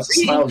smile, that's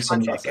a smile of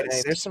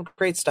sunglasses. There's some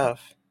great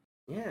stuff.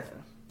 Yeah.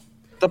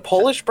 The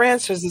Polish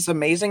branch has this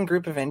amazing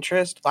group of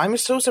interest. I'm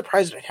so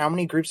surprised at how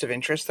many groups of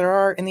interest there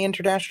are in the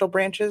international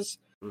branches.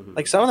 Mm-hmm.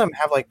 Like, some of them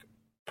have, like,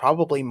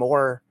 probably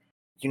more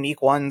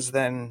unique ones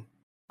than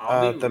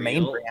the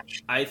main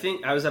branch. I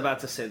think I was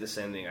about to say the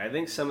same thing. I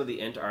think some of the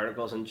int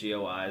articles and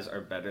GOIs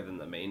are better than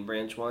the main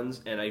branch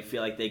ones, and I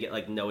feel like they get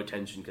like no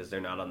attention because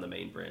they're not on the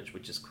main branch,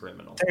 which is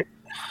criminal.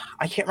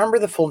 I can't remember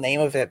the full name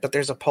of it, but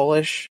there's a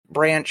Polish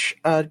branch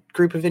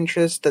group of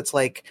interest that's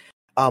like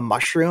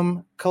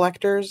mushroom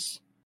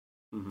collectors.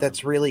 Mm-hmm.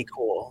 That's really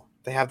cool.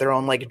 They have their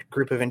own like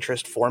group of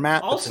interest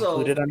format that's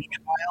included on each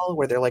file,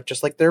 where they're like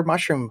just like they're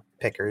mushroom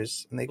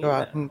pickers, and they go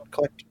out and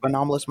collect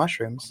anomalous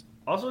mushrooms.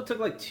 Also, it took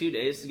like 2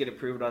 days to get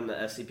approved on the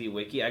SCP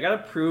Wiki. I got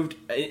approved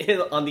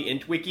on the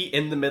int Wiki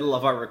in the middle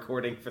of our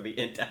recording for the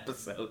int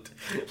episode.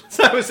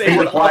 So I was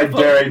able to upload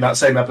during that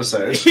same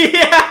episode.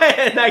 Yeah,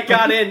 and I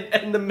got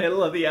in the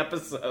middle of the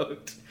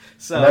episode.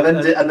 So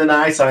and then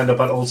I signed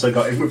up and also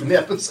got in within the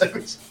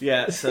episode.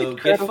 Yeah, so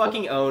get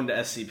fucking owned,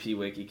 SCP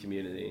Wiki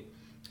community.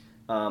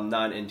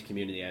 Non-int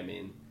community, I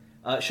mean.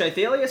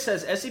 Shythalia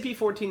says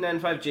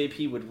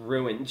SCP-1495-JP would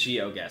ruin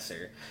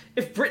GeoGuessr.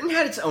 If Britain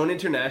had its own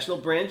international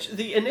branch,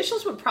 the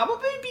initials would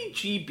probably be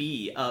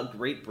GB,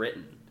 Great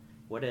Britain.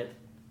 Would it?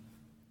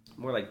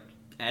 More like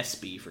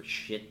SB for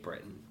shit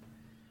Britain.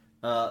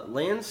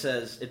 Land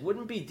says it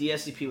wouldn't be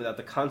DSCP without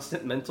the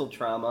constant mental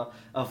trauma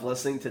of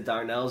listening to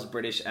Darnell's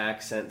British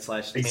accent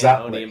 /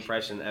 Tony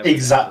impression.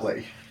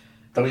 Exactly.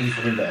 Don't even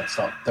put in there.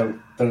 Stop. Don't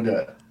do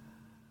it.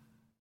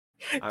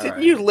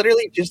 Didn't you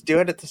literally just do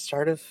it at the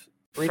start of...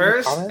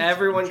 First,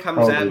 everyone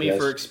comes at me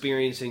for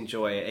experiencing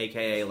joy,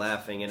 aka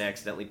laughing and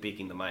accidentally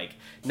peeking the mic.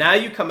 Now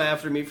you come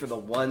after me for the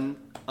one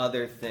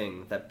other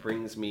thing that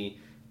brings me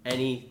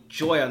any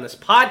joy on this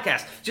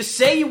podcast. Just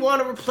say you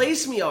want to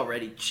replace me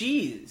already.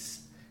 Jeez.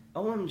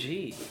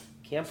 OMG.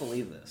 Can't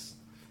believe this.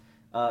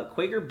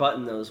 Quaker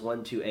Button-Nose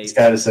 128. This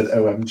guy said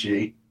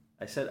OMG.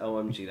 I said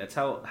OMG. That's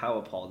how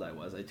appalled I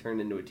was. I turned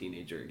into a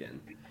teenager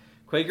again.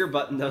 Quaker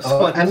Button-Nose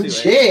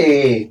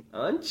 128.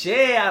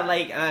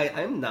 OMG!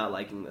 I'm not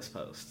liking this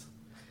post.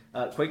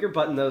 Quaker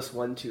Button-Nose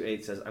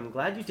 128 says, I'm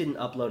glad you didn't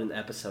upload an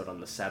episode on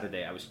the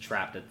Saturday I was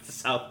trapped at the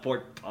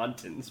Southport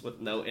Pontins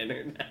with no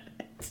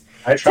internet.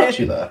 I trapped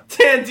you there.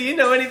 Dan, do you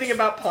know anything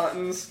about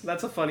Pontins?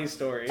 That's a funny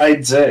story. I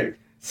do.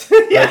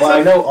 Yeah,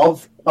 I know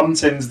of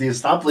Pontins, the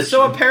establishment.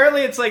 So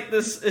apparently it's like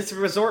it's a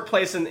resort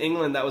place in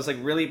England that was like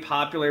really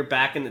popular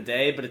back in the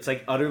day, but it's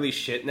like utterly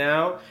shit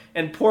now.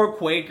 And poor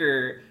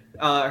Quaker...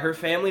 her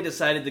family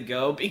decided to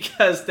go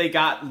because they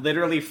got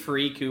literally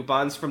free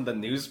coupons from the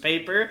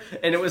newspaper,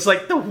 and it was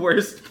like the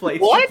worst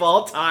place of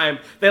all time.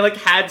 They like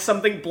had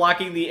something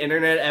blocking the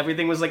internet,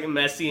 everything was like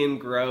messy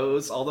and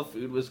gross, all the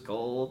food was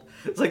cold.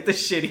 It's like the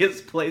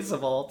shittiest place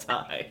of all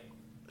time.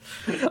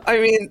 I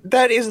mean,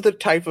 that is the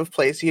type of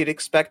place you'd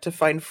expect to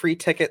find free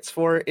tickets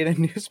for in a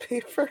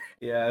newspaper.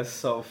 Yeah, it's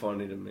so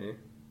funny to me.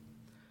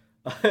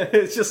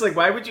 It's just like,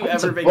 why would you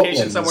ever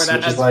vacation somewhere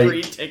that has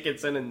free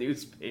tickets in a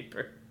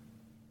newspaper?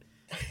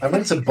 I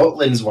went to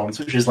Butlins once,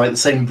 which is like the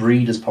same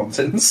breed as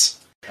Pontins.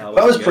 That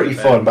was pretty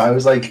fun, but I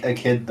was like a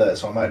kid there,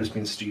 so I might have just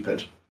been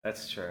stupid.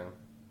 That's true.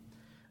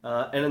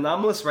 An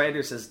anomalous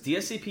writer says,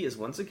 DSCP is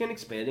once again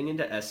expanding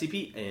into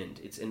SCP, and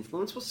its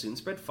influence will soon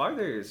spread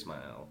farther,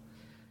 smile.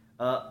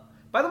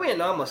 By the way,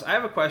 Anomalous, I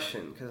have a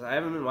question, because I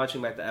haven't been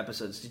watching back the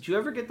episodes. Did you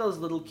ever get those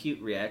little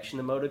cute reaction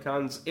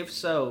emoticons? If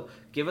so,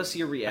 give us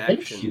your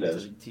reaction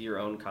to your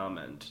own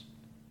comment.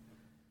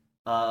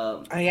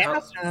 I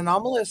asked, and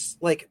Anomalous,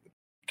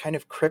 kind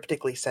of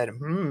cryptically said,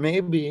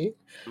 maybe.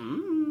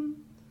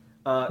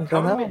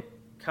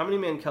 Comedy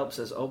Man Kelp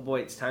says, oh boy,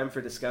 it's time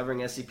for Discovering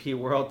SCP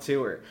World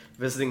Tour,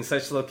 visiting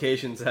such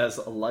locations as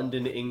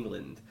London,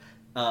 England,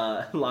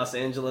 Los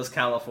Angeles,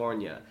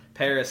 California,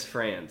 Paris,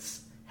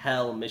 France,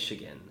 Hell,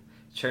 Michigan,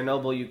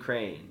 Chernobyl,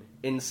 Ukraine,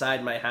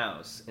 Inside My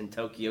House, and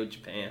Tokyo,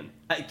 Japan.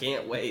 I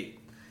can't wait.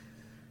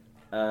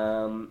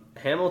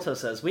 Hamilton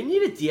says, we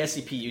need a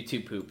DSCP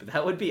YouTube poop.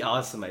 That would be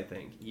awesome, I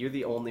think. You're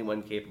the only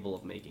one capable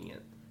of making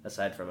it,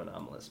 aside from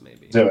Anomalous,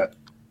 maybe. Do it.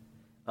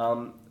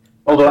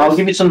 Although I'll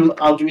give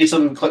you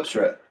some clips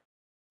for it.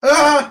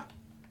 Ah!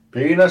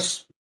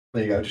 Penis.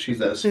 There you go, just use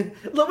those.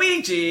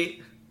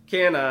 Luigi!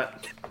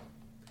 Cannot.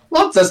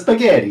 Lots of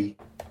spaghetti.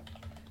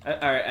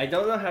 Alright, I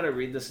don't know how to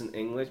read this in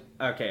English.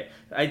 Okay,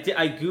 I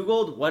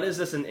googled what is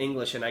this in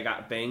English and I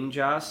got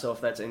Bangja, so if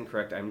that's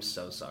incorrect, I'm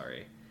so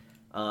sorry.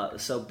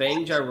 So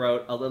Bangja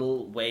wrote a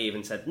little wave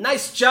and said,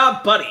 nice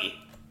job, buddy!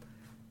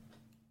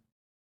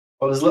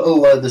 Well, there's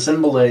the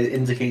symbol that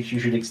indicates you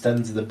should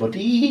extend to the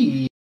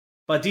buddy.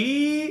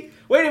 Buddy?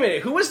 Wait a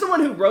minute, who was the one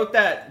who wrote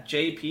that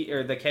JP,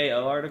 or the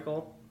KO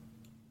article?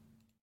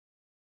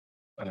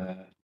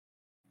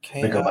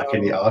 They go back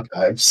in the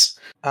archives.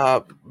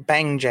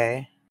 Bang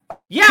J.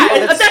 Yeah,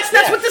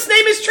 that's what this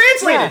name is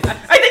translated.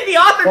 Yeah. I think the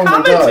author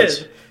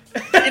commented.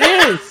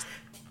 It is.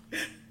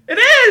 It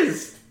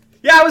is.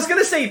 Yeah, I was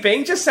gonna say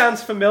Bang just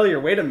sounds familiar.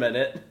 Wait a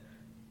minute.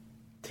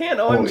 Tan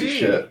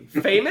OMG.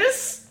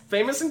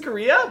 Famous in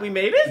Korea. We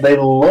made it. They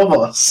love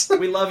us.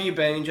 We love you,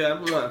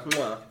 Bangja. Mwah,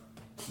 mwah.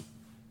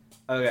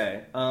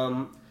 Okay.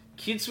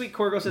 Cute Sweet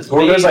Corgo says.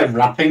 Corgo's like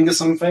rapping or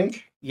something.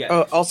 Yeah.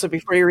 Oh, also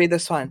before you read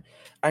this one,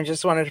 I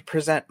just wanted to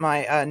present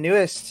my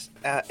newest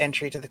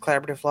entry to the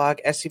collaborative log,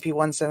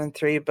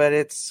 SCP-173, but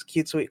it's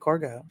Cute Sweet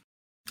Corgo.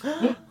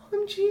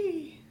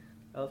 OMG.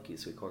 I love Cute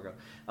Sweet Corgo.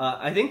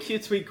 I think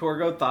Cute Sweet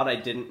Corgo thought I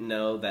didn't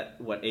know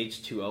what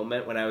H2O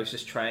meant when I was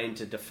just trying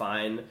to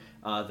define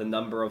the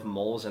number of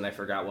moles, and I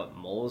forgot what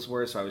moles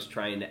were, so I was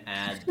trying to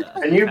add the...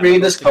 Can you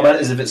read this comment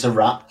as if it's a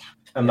rap,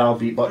 and I'll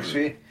beatbox for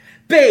you?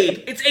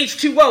 Babe, it's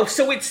H2O,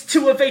 so it's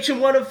 2 of H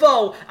and 1 of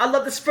O. I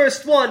love this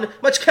first one.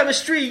 Much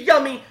chemistry,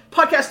 yummy.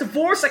 Podcast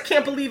divorce, I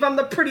can't believe I'm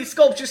the pretty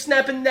sculpture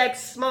snapping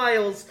necks,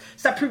 smiles.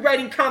 Stop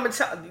pre-writing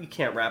comments. You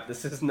can't rap,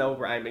 this is no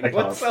rhyming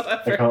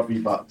whatsoever. I can't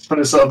beatbox, but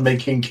it's sort of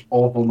making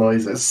awful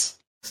noises.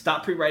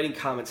 Stop pre-writing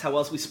comments. How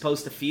else are we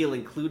supposed to feel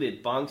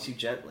included? Bonks you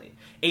gently.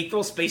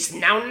 Aethral space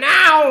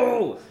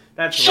now!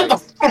 That's Shut right.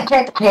 the fuck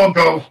up,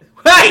 Corgo!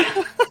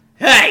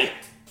 Hey!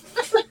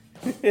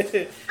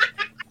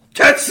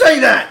 Can't say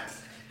that!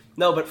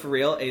 No, but for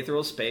real,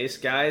 Aethral Space,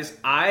 guys,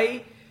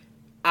 I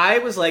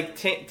was like,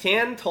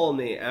 Tan told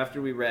me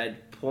after we read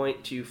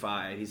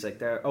 0.25, he's like,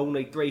 there are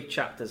only 3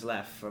 chapters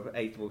left for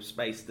Aethral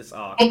Space this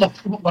arc.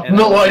 That's not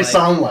what I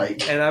sound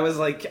like. And I was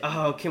like,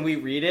 oh, can we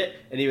read it?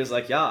 And he was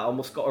like, yeah, I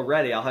almost got it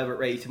ready, I'll have it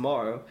ready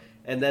tomorrow.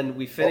 And then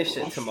we finished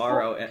it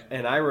tomorrow,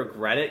 and I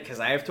regret it, because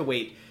I have to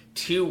wait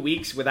 2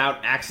 weeks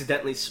without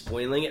accidentally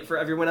spoiling it for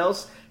everyone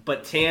else,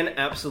 but Tan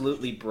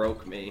absolutely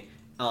broke me.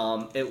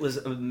 It was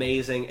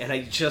amazing, and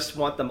I just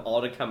want them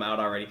all to come out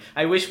already.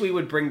 I wish we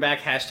would bring back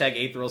hashtag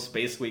Aethral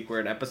Space Week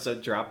where an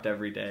episode dropped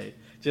every day,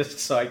 just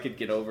so I could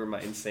get over my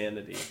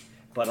insanity.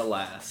 But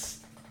alas.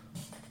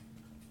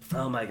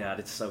 Oh my god,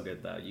 it's so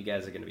good though. You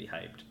guys are going to be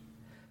hyped.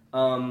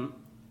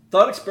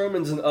 Thought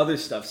Experiments and Other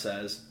Stuff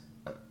says,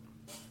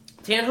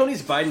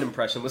 Tanhoney's Biden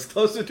impression was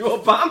closer to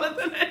Obama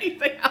than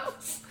anything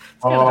else.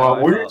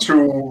 We need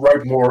to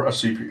write more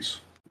SCPs.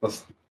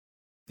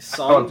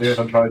 Song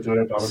I'm trying to do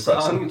it.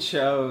 Song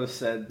Cho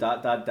said ... I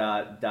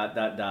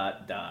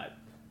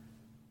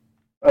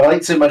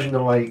like to imagine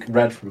them like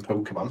Red from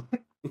Pokemon.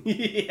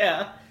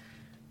 Yeah.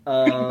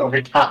 Like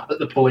a cat that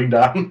they're pulling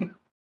down.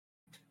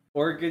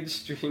 Orchid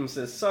Stream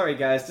says, sorry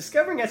guys,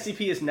 discovering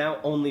SCP is now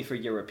only for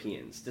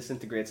Europeans.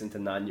 Disintegrates into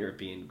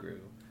non-European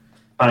group.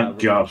 Thank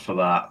God for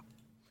that.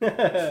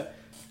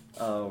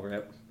 Oh,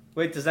 rip.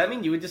 Wait, does that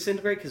mean you would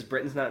disintegrate because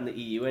Britain's not in the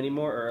EU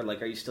anymore, or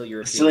like are you still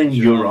European? Still in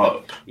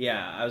Europe.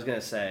 Yeah, I was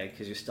gonna say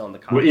because you're still in the.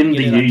 We're in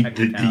the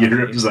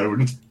Europe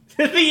zone.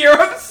 The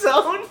Europe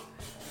zone.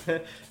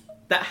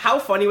 How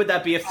funny would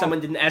that be if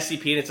someone did an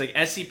SCP and it's like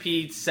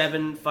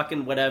SCP-7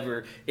 fucking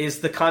whatever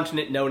is the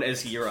continent known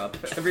as Europe?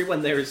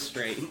 Everyone there is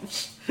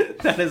strange.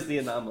 That is the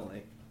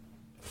anomaly.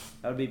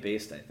 That would be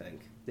based, I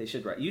think. They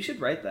should write. You should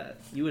write that.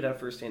 You would have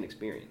first-hand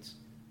experience.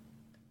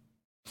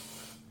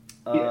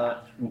 Yeah,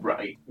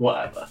 right.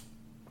 Whatever.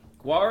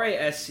 Guare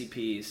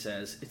SCP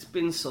says, "It's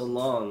been so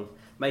long.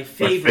 My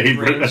favorite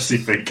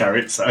SCP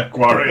character,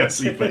 Guare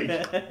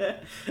SCP.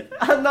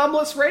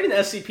 Anomalous, write an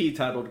SCP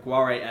titled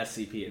Guare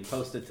SCP and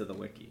post it to the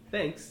wiki.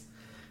 Thanks.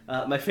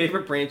 My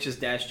favorite branch is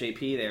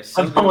 -JP. They're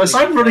so Anomalous,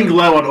 I'm running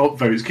low on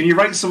upvotes. Can you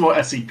write some more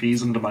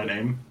SCPs under my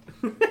name?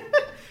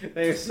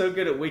 They're so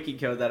good at wiki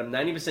code that I'm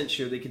 90%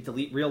 sure they could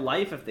delete real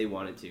life if they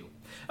wanted to.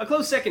 A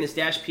close second is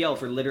 -PL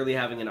for literally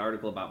having an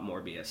article about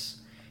Morbius.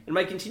 In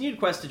my continued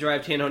quest to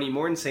drive Tanhoney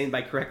more insane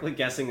by correctly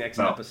guessing next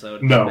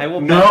episode, I will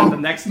bet that the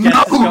next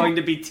guest is going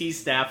to be T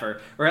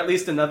Staffer, or at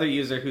least another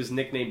user whose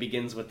nickname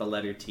begins with the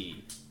letter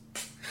T.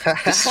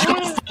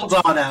 Hold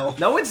on now.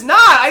 No, it's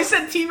not! I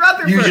said T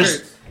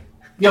Rutherford!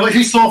 Yeah, but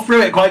you saw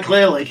through it quite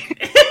clearly.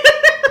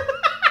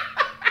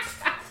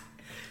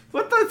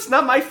 What the? It's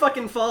not my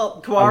fucking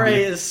fault. Guare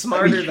is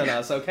smarter than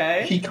us,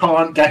 okay? He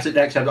can't guess it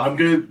next episode. I'm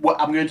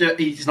gonna do.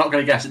 He's not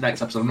gonna guess it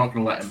next episode. I'm not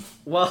gonna let him.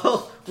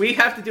 Well, we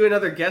have to do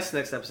another guess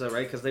next episode,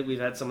 right? Because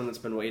we've had someone that's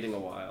been waiting a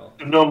while.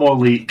 No more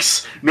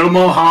leaks. No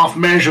more half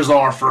measures,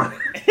 Arthur.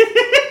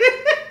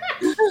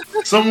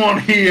 Someone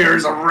here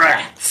is a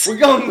rat. We're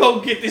gonna go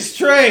get this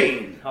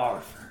train,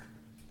 Arthur.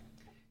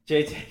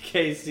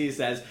 JTKC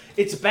says,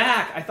 "It's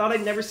back! I thought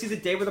I'd never see the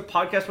day where the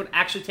podcast would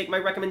actually take my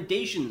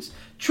recommendations.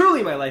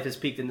 Truly, my life has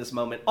peaked in this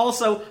moment.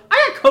 Also,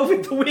 I got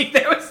COVID the week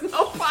there was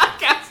no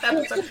podcast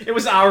episode. It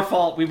was our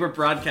fault. We were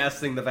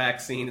broadcasting the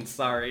vaccine, and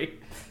sorry.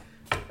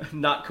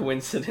 Not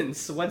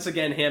coincidence. Once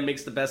again, Ham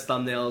makes the best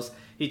thumbnails.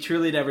 He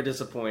truly never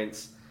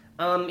disappoints.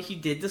 He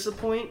did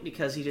disappoint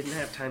because he didn't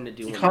have time to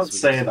do one. You can't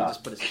say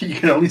that. You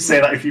can only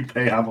say that if you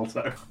pay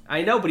Hamilton.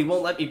 I know, but he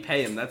won't let me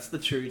pay him. That's the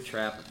true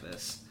trap of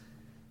this.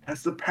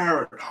 That's the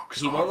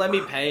paradox. He won't let me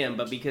pay him,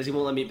 but because he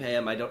won't let me pay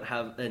him, I don't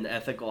have an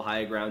ethical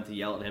high ground to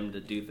yell at him to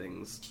do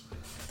things.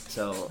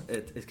 So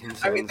it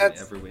concerns me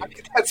every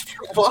week. That's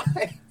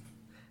why.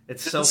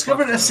 It's so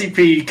Discovered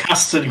SCP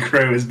cast and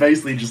crew is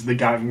basically just the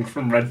gang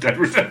from Red Dead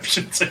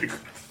Redemption 2.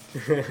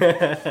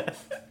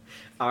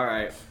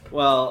 Alright.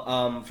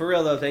 Well, for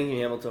real though, thank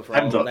you, Hamilton, for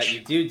all that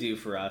you do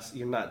for us.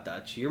 You're not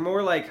Dutch. You're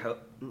more like...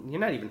 You're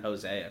not even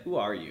Hosea. Who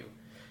are you?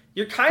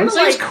 You're kind of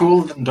like...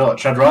 cooler than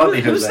Dutch. I'd rather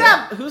be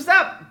Hosea. Who's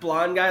that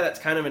blonde guy that's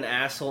kind of an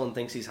asshole and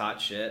thinks he's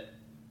hot shit?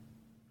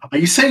 Are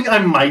you saying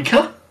I'm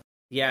Micah?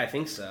 Yeah, I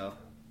think so.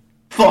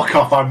 Fuck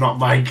off, I'm not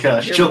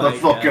Micah. Shut the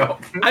fuck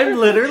up. I'm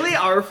literally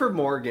Arthur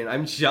Morgan.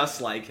 I'm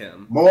just like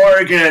him.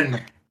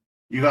 Morgan!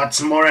 You got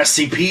some more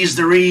SCPs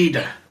to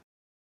read.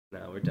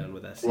 No, we're done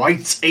with SCPs.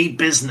 Write a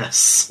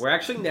business. We're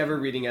actually never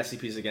reading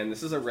SCPs again.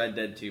 This is a Red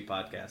Dead 2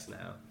 podcast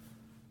now.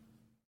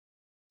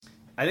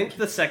 I think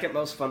the second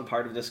most fun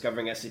part of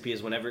discovering SCP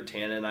is whenever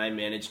Tana and I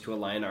manage to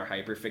align our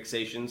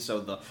hyperfixation, so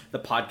the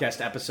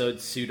podcast episode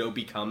pseudo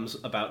becomes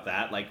about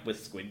that, like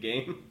with Squid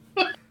Game.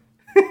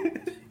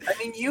 I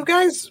mean, you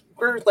guys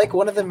were like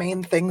one of the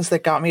main things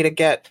that got me to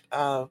get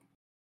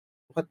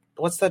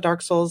what's the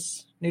Dark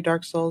Souls, new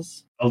Dark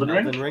Souls? Elden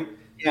Ring?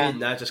 Yeah. You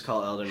did not just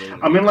call Elden Ring.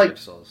 I mean, like... Dark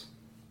Souls.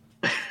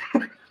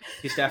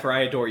 Staffer,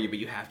 I adore you, but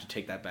you have to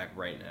take that back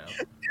right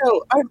now.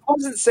 No, I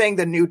wasn't saying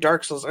the new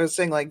Dark Souls. I was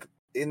saying like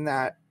in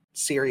that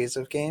series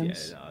of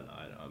games. Yeah,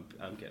 no,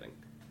 I'm kidding.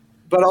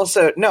 But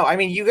also, no, I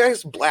mean, you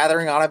guys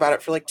blathering on about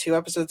it for like 2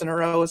 episodes in a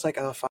row was like,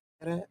 oh, fuck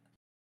it.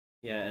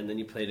 Yeah, and then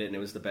you played it, and it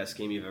was the best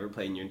game you've ever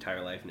played in your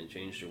entire life, and it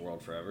changed your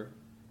world forever.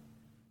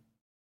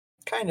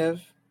 Kind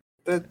of.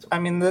 I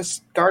mean,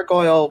 this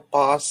gargoyle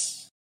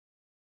boss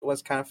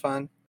was kind of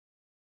fun.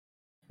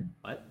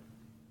 What?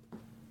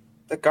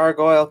 The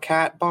gargoyle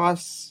cat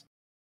boss.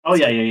 Oh,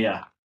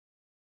 yeah.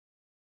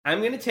 I'm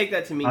going to take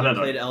that to mean you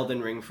played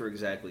Elden Ring for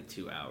exactly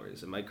 2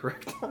 hours. Am I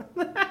correct on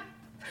that?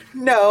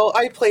 No,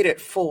 I played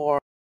it for...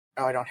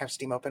 Oh, I don't have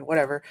Steam open.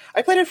 Whatever.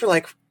 I played it for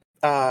like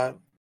 5.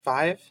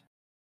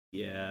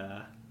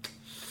 Yeah.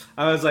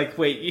 I was like,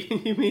 wait,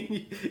 you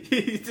mean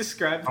you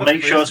described... I'll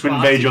make sure to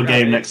invade your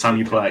game next time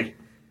you play.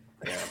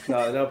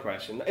 Yeah, no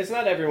question. It's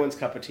not everyone's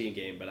cup of tea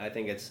game, but I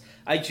think it's...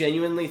 I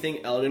genuinely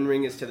think Elden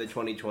Ring is to the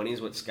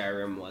 2020s what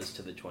Skyrim was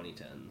to the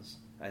 2010s.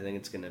 I think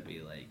it's going to be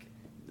like...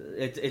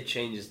 It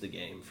changes the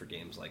game for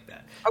games like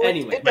that. Oh,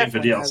 anyway, wait for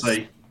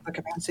DLC. The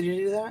capacity to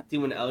do that?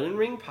 Dude, when Elden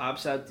Ring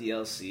pops out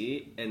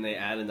DLC and they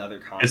add another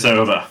content... It's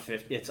over.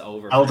 It's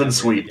over. Elden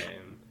Sweep.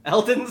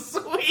 Elden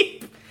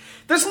Sweep!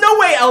 There's no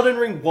way Elden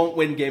Ring won't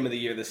win Game of the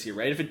Year this year,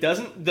 right? If it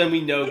doesn't, then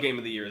we know Game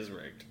of the Year is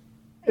rigged.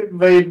 It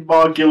made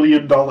more $1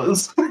 billion.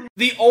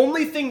 The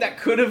only thing that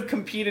could have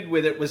competed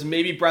with it was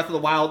maybe Breath of the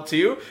Wild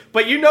 2,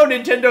 but you know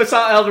Nintendo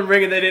saw Elden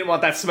Ring and they didn't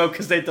want that smoke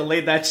because they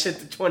delayed that shit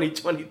to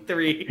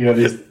 2023. Yeah,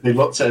 they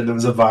looked at it and there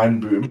was a vine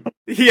boom.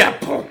 Yeah,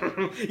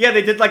 boom. Yeah,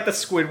 they did like the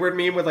Squidward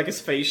meme with like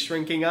his face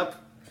shrinking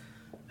up.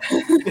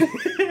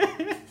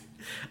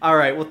 All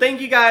right. Well,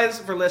 thank you guys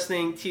for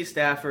listening. T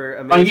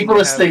Staffer. Thank you for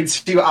listening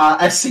to our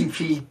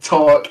SCP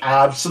talk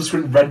and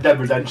subsequent Red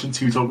Dead Redemption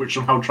 2 talk, which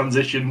somehow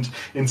transitioned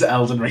into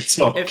Elden Ring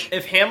talk.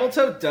 If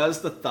Hamilton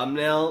does the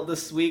thumbnail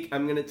this week,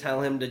 I'm going to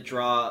tell him to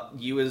draw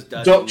you as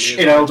Dutch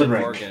in Elden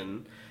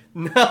Ring.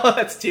 No,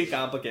 that's too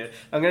complicated.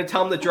 I'm going to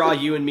tell him to draw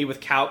you and me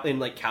with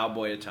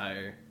cowboy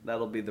attire.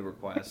 That'll be the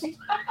request.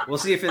 We'll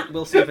see if it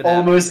almost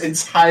happens.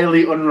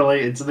 Entirely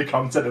unrelated to the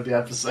content of the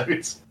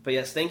episode. But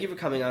yes, thank you for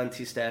coming on,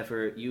 T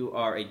Staffer. You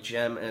are a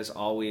gem as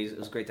always. It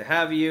was great to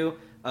have you.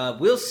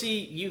 We'll see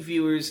you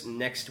viewers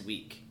next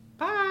week.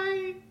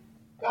 Bye.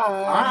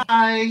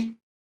 Bye.